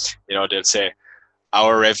presentations. They'll say,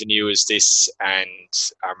 our revenue is this and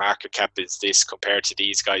our market cap is this compared to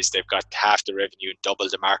these guys. They've got half the revenue, double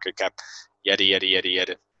the market cap, yada, yada, yada,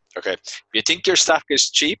 yada. Okay, if you think your stock is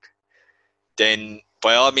cheap, then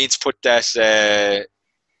by all means put that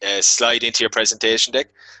slide into your presentation deck.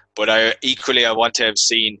 But I want to have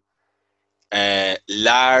seen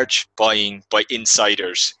large buying by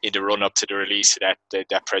insiders in the run up to the release of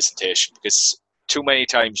that presentation, because too many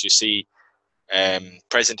times you see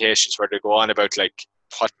presentations where they go on about like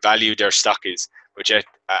what value their stock is, but yet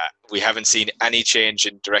we haven't seen any change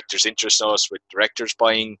in directors' interest notes, with directors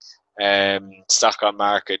buying stock on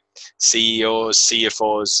market, CEOs,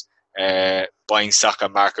 CFOs buying stock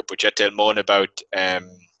on market, but yet they'll moan about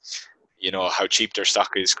how cheap their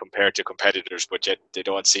stock is compared to competitors, but yet they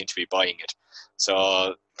don't seem to be buying it.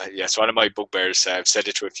 So it's one of my bugbears. I've said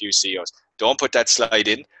it to a few CEOs. Don't put that slide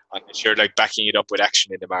in unless you're like backing it up with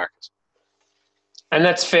action in the market. And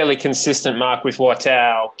that's fairly consistent, Mark, with what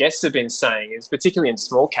our guests have been saying, is particularly in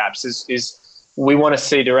small caps, is we want to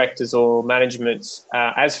see directors or management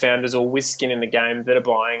as founders or with skin in the game that are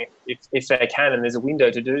buying if they can, and there's a window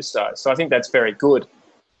to do so. So I think that's very good.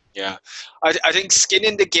 Yeah. I think skin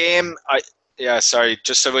in the game,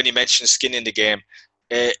 just so when you mention skin in the game,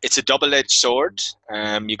 it's a double-edged sword.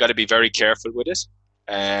 You got to be very careful with it.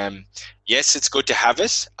 Yes, it's good to have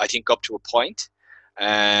it, I think, up to a point.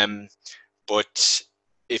 But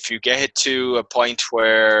if you get it to a point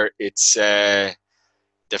where it's the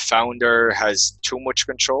founder has too much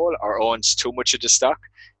control or owns too much of the stock,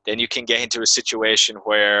 then you can get into a situation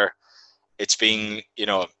where it's being,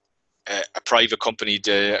 a private company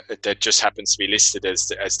that just happens to be listed,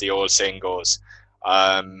 as the old saying goes,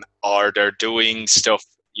 or they're doing stuff,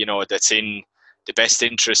 that's in the best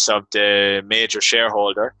interests of the major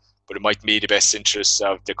shareholder, but it might be the best interests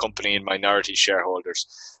of the company and minority shareholders.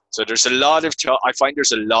 So there's a lot of talk. I find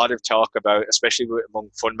there's a lot of talk about, especially among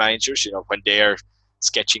fund managers, when they're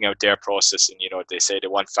sketching out their process, and they say they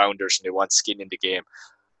want founders and they want skin in the game.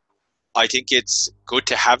 I think it's good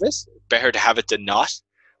to have it, better to have it than not.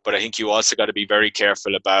 But I think you also got to be very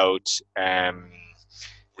careful about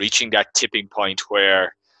reaching that tipping point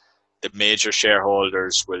where the major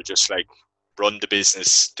shareholders will just like run the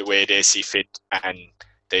business the way they see fit, and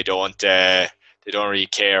they don't really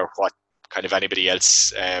care what kind of anybody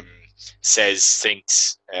else says,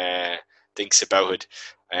 thinks about it.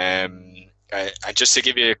 And just to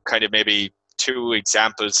give you kind of maybe two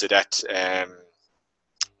examples of that,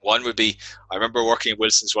 one would be, I remember working at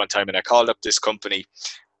Wilson's one time, and I called up this company.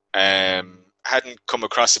 Hadn't come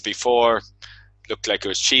across it before. Looked like it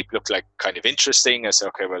was cheap. Looked like kind of interesting. I said,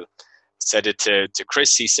 okay, well, said it to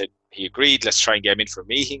Chris. He said he agreed. Let's try and get him in for a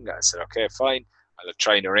meeting. I said, okay, fine. I'll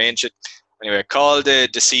try and arrange it. Anyway, I called the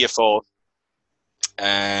CFO.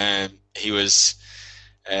 He was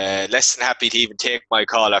less than happy to even take my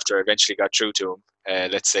call after I eventually got through to him.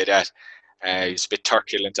 Let's say that. He was a bit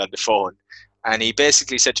turbulent on the phone. And he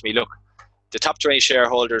basically said to me, look, the top 20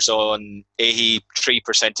 shareholders own 83%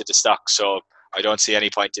 of the stock, so I don't see any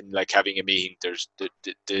point in like having a meeting. There's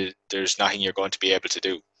nothing you're going to be able to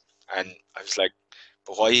do. And I was like,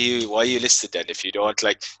 but why are you listed then? If you don't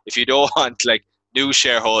want like new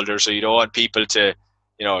shareholders, or you don't want people to,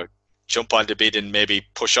 jump on the bid and maybe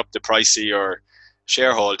push up the price of your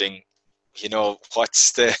shareholding,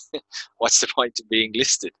 what's the point of being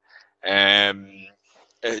listed? And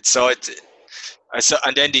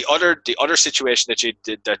then the other situation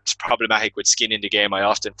that's problematic with skin in the game, I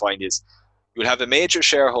often find, is you'll have a major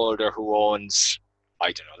shareholder who owns, I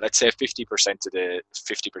don't know, let's say 50% of the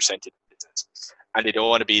business, and they don't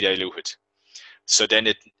want to be diluted. So then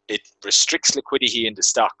it restricts liquidity in the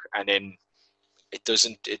stock, and then it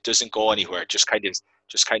doesn't go anywhere. It just kind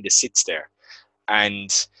of sits there,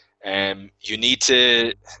 and you need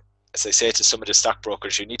to, as I say to some of the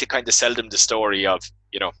stockbrokers, you need to kind of sell them the story of,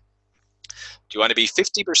 do you want to be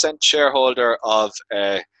 50% shareholder of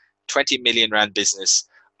a 20 million rand business,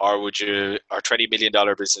 or $20 million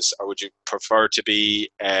business, or would you prefer to be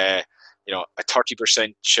a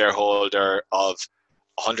 30% shareholder of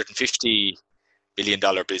 $150 million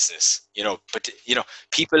business? But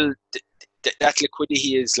people, that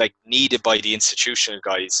liquidity is like needed by the institutional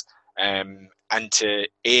guys, and to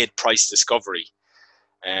aid price discovery.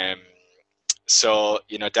 So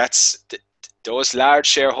that's those large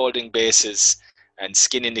shareholding bases and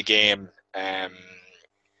skin in the game. I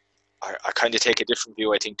kind of take a different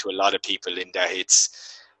view, I think, to a lot of people, in that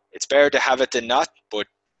it's better to have it than not, but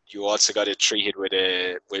you also got to treat it with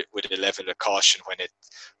a level of caution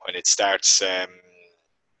when it starts.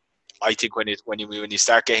 I think when you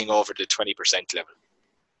start getting over the 20% level.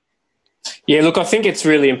 Yeah, look, I think it's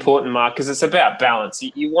really important, Mark, because it's about balance.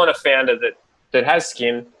 You want a founder that has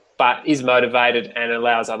skin but is motivated and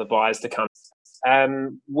allows other buyers to come.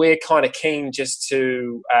 We're kind of keen just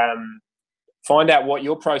to find out what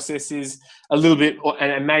your process is a little bit,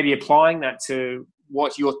 and maybe applying that to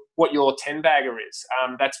what your 10-bagger is.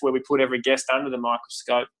 That's where we put every guest under the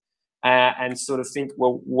microscope and sort of think,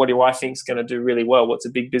 well, what do I think is going to do really well? What's a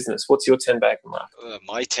big business? What's your 10 bagger, Mark?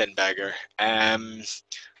 My 10 bagger.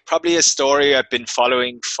 Probably a story I've been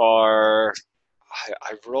following for,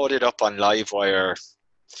 I wrote it up on Livewire,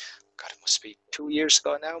 God, it must be 2 years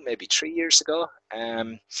ago now, maybe 3 years ago.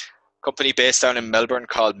 Company based down in Melbourne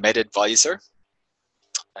called MedAdvisor,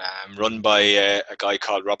 run by a guy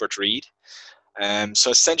called Robert Reed. So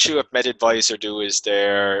essentially what MedAdvisor do is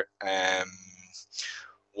they're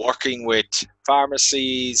working with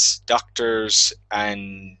pharmacies, doctors,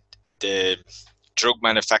 and the drug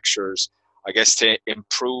manufacturers, I guess, to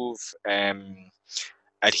improve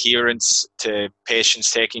adherence to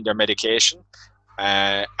patients taking their medication,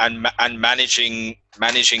 and managing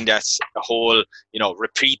that whole,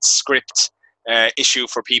 repeat script issue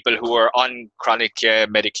for people who are on chronic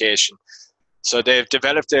medication. So they've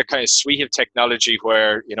developed a kind of suite of technology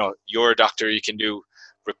where, you're a doctor, you can do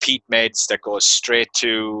repeat meds that go straight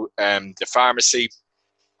to the pharmacy.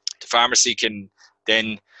 The pharmacy can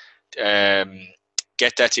then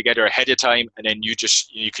get that together ahead of time, and then you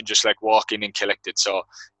can just like walk in and collect it. So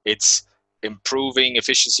it's improving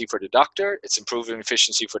efficiency for the doctor, it's improving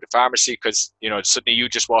efficiency for the pharmacy, because suddenly you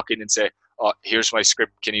just walk in and say, oh, here's my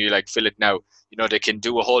script, can you like fill it now? They can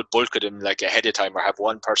do a whole bulk of them like ahead of time, or have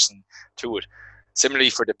one person to it. Similarly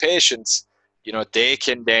for the patients, they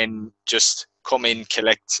can then just come in,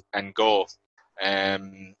 collect and go.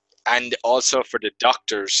 And also for the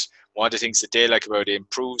doctors, one of the things that they like about it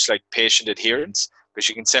improves like patient adherence, because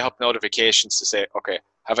you can set up notifications to say, okay,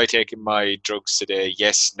 have I taken my drugs today?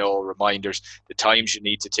 Yes, no, reminders, the times you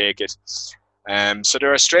need to take it. So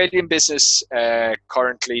they're Australian business.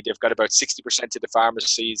 Currently, they've got about 60% of the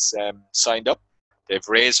pharmacies signed up. They've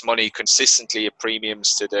raised money consistently at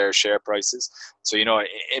premiums to their share prices. So, in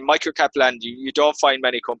microcap land, you don't find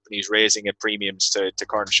many companies raising at premiums to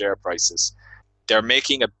current share prices. They're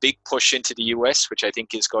making a big push into the US, which I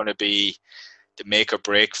think is going to be the make or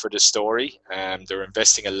break for the story. They're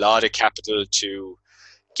investing a lot of capital to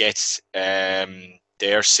get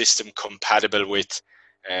their system compatible with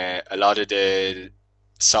a lot of the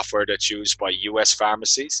software that's used by US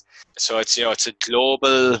pharmacies. So it's a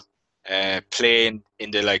global play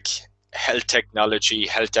in the like health technology,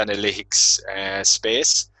 health analytics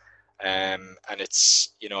space, and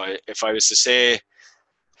it's if I was to say,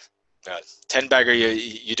 well, 10 bagger,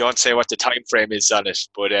 you don't say what the time frame is on it,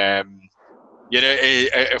 but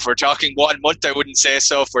if we're talking 1 month, I wouldn't say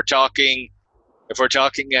so. If we're talking,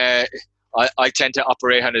 I tend to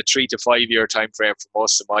operate on a 3 to 5 year time frame for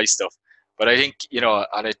most of my stuff. But I think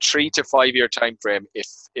on a 3 to 5 year time frame,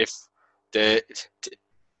 if the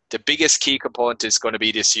biggest key component is going to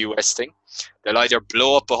be this US thing, they'll either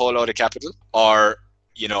blow up a whole lot of capital, or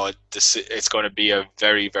it's going to be a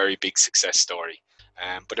very, very big success story.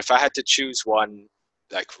 But if I had to choose one,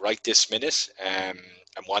 like right this minute, and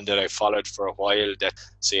one that I followed for a while,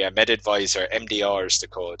 MedAdvisor, MDR is the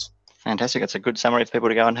code. Fantastic. That's a good summary for people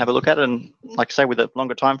to go and have a look at. And like I say, with a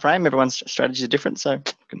longer time frame, everyone's strategies are different, so you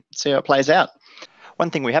can see how it plays out. One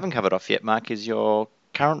thing we haven't covered off yet, Mark, is your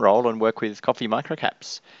current role and work with Coffee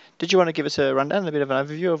Microcaps. Did you want to give us a rundown, a bit of an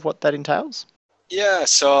overview of what that entails? Yeah,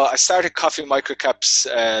 so I started Coffee Microcaps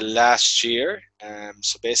last year.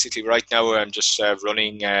 So basically right now I'm just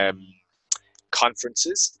running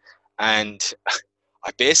conferences, and I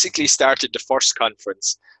basically started the first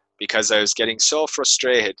conference because I was getting so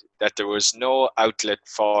frustrated that there was no outlet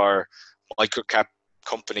for microcap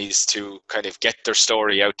companies to kind of get their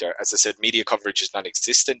story out there. As I said, media coverage is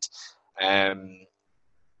non-existent.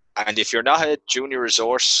 And if you're not a junior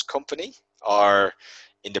resource company or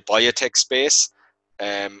in the biotech space,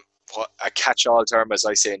 a catch-all term, as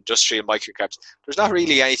I say, industrial microcaps, there's not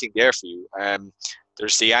really anything there for you.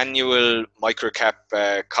 There's the annual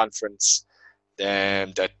microcap conference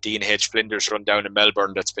that D&H Flinders run down in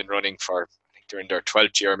Melbourne that's been running for, I think they're in their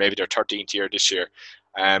 12th year, maybe their 13th year this year.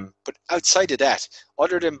 But outside of that,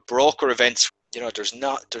 other than broker events, there's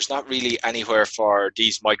not really anywhere for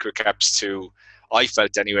these microcaps to, I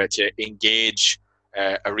felt anyway, to engage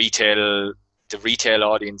the retail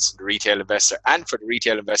audience, the retail investor, and for the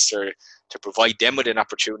retail investor to provide them with an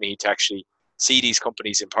opportunity to actually see these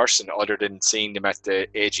companies in person, other than seeing them at the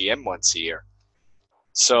AGM once a year.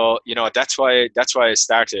 So, that's why I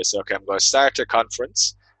started. So, okay, I'm going to start a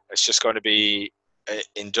conference. It's just going to be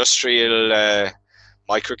industrial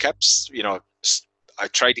microcaps. I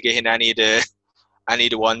tried to get in any of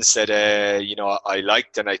the ones that I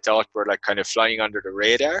liked and I thought were like kind of flying under the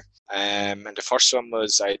radar. And the first one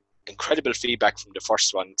was, I had incredible feedback from the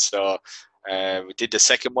first one. So We did the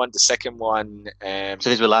second one. So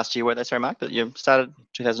these were last year, weren't they? Sorry, Mark, that you started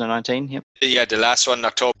 2019. Yep. Yeah, the last one in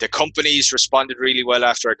October. The companies responded really well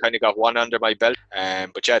after I kind of got one under my belt.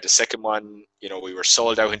 But yeah, the second one, we were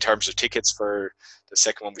sold out in terms of tickets for the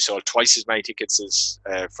second one. We sold twice as many tickets as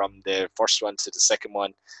from the first one to the second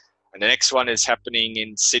one. And the next one is happening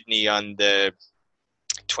in Sydney on the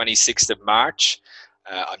 26th of March.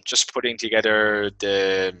 I'm just putting together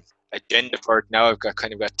the agenda for it now. I've got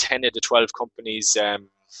 10 of the 12 companies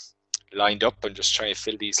lined up. I'm just trying to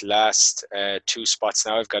fill these last 2 spots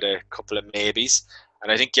now. I've got a couple of maybes,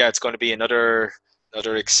 and I think it's going to be another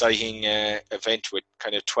exciting event with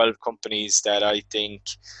kind of 12 companies that I think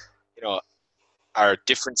are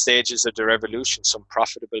different stages of the revolution. Some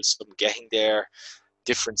profitable, some getting there,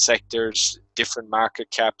 different sectors, different market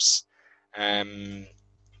caps.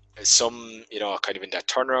 Some, kind of in that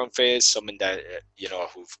turnaround phase, some in that,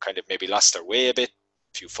 who've kind of maybe lost their way a bit,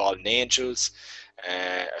 a few fallen angels,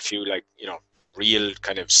 a few real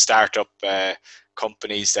kind of startup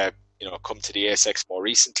companies that, come to the ASX more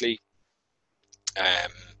recently.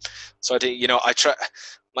 So I think, I try,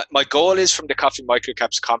 my goal is from the Coffee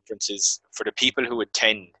Microcaps conference is for the people who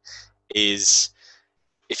attend is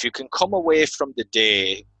if you can come away from the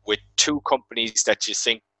day with 2 companies that you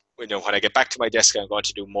think, when I get back to my desk, I'm going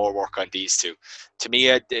to do more work on these 2. To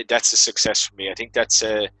me, that's a success for me. I think that's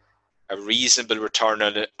a reasonable return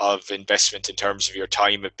of investment in terms of your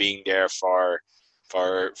time of being there for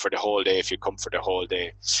the whole day, if you come for the whole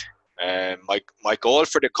day. My goal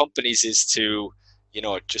for the companies is to,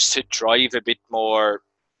 just to drive a bit more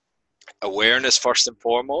awareness first and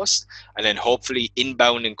foremost, and then hopefully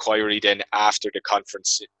inbound inquiry then after the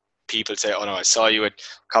conference. People say, oh no, I saw you at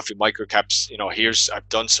Coffee Microcaps, I've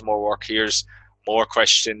done some more work, here's more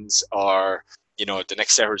questions, or, the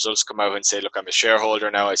next set of results come out and say, look, I'm a shareholder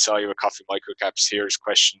now, I saw you at Coffee Microcaps, here's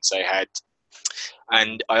questions I had.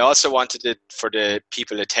 And I also wanted it for the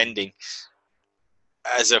people attending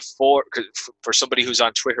as for somebody who's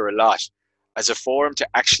on Twitter a lot, as a forum to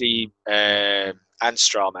actually, and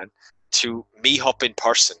Strawman, to meet up in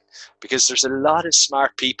person, because there's a lot of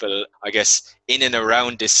smart people, I guess, in and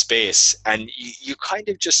around this space, and you kind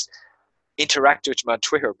of just interact with them on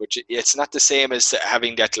Twitter, but it's not the same as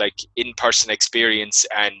having that in-person experience,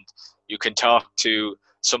 and you can talk to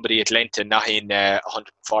somebody at length and not in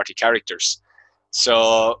 140 characters.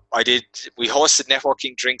 So we hosted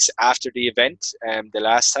networking drinks after the event the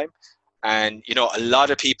last time, and a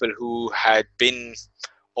lot of people who had been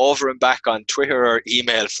over and back on Twitter or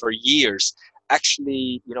email for years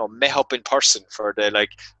actually, met up in person for the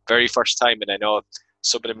very first time. And I know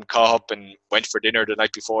some of them caught up and went for dinner the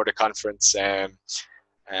night before the conference. I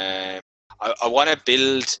want to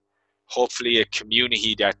build hopefully a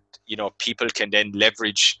community that, people can then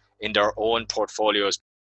leverage in their own portfolios.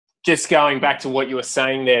 Just going back to what you were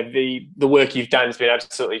saying there, the work you've done has been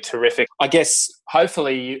absolutely terrific. I guess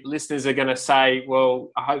hopefully listeners are going to say,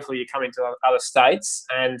 well, hopefully you're coming to other states,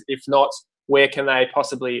 and if not, where can they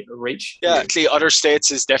possibly reach? Yeah, other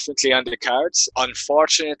states is definitely on the cards.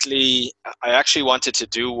 Unfortunately, I actually wanted to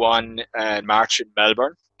do one March in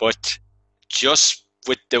Melbourne, but just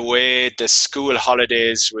with the way the school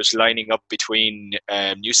holidays was lining up between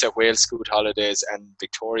New South Wales school holidays and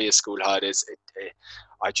Victoria school holidays,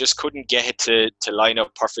 I just couldn't get it to line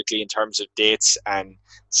up perfectly in terms of dates and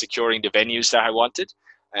securing the venues that I wanted.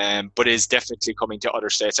 But it is definitely coming to other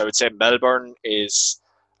states. I would say Melbourne is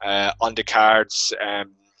on the cards,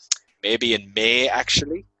 maybe in May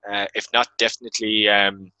actually, if not definitely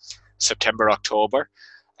September, October.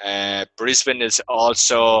 Brisbane is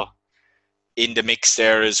also in the mix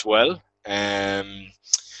there as well.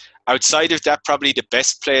 Outside of that, probably the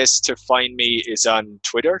best place to find me is on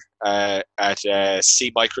Twitter. At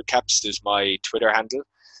C Microcaps is my Twitter handle.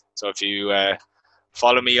 So if you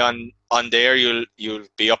follow me on there, you'll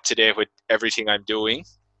be up to date with everything I'm doing.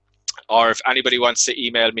 Or if anybody wants to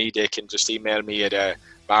email me, they can just email me at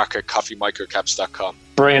mark@coffeemicrocaps.com.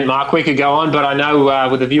 Brilliant, Mark. We could go on, but I know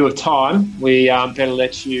with a view of time, we better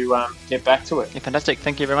let you get back to it. Yeah, fantastic.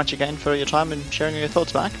 Thank you very much again for your time and sharing your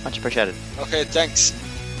thoughts, Mark. Much appreciated. Okay, thanks.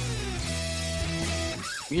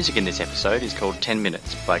 Music in this episode is called 10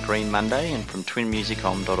 Minutes by Green Monday and from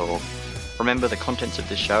twinmusicom.org. Remember, the contents of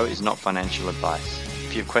this show is not financial advice.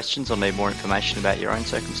 If you have questions or need more information about your own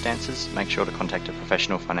circumstances, make sure to contact a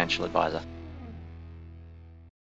professional financial advisor.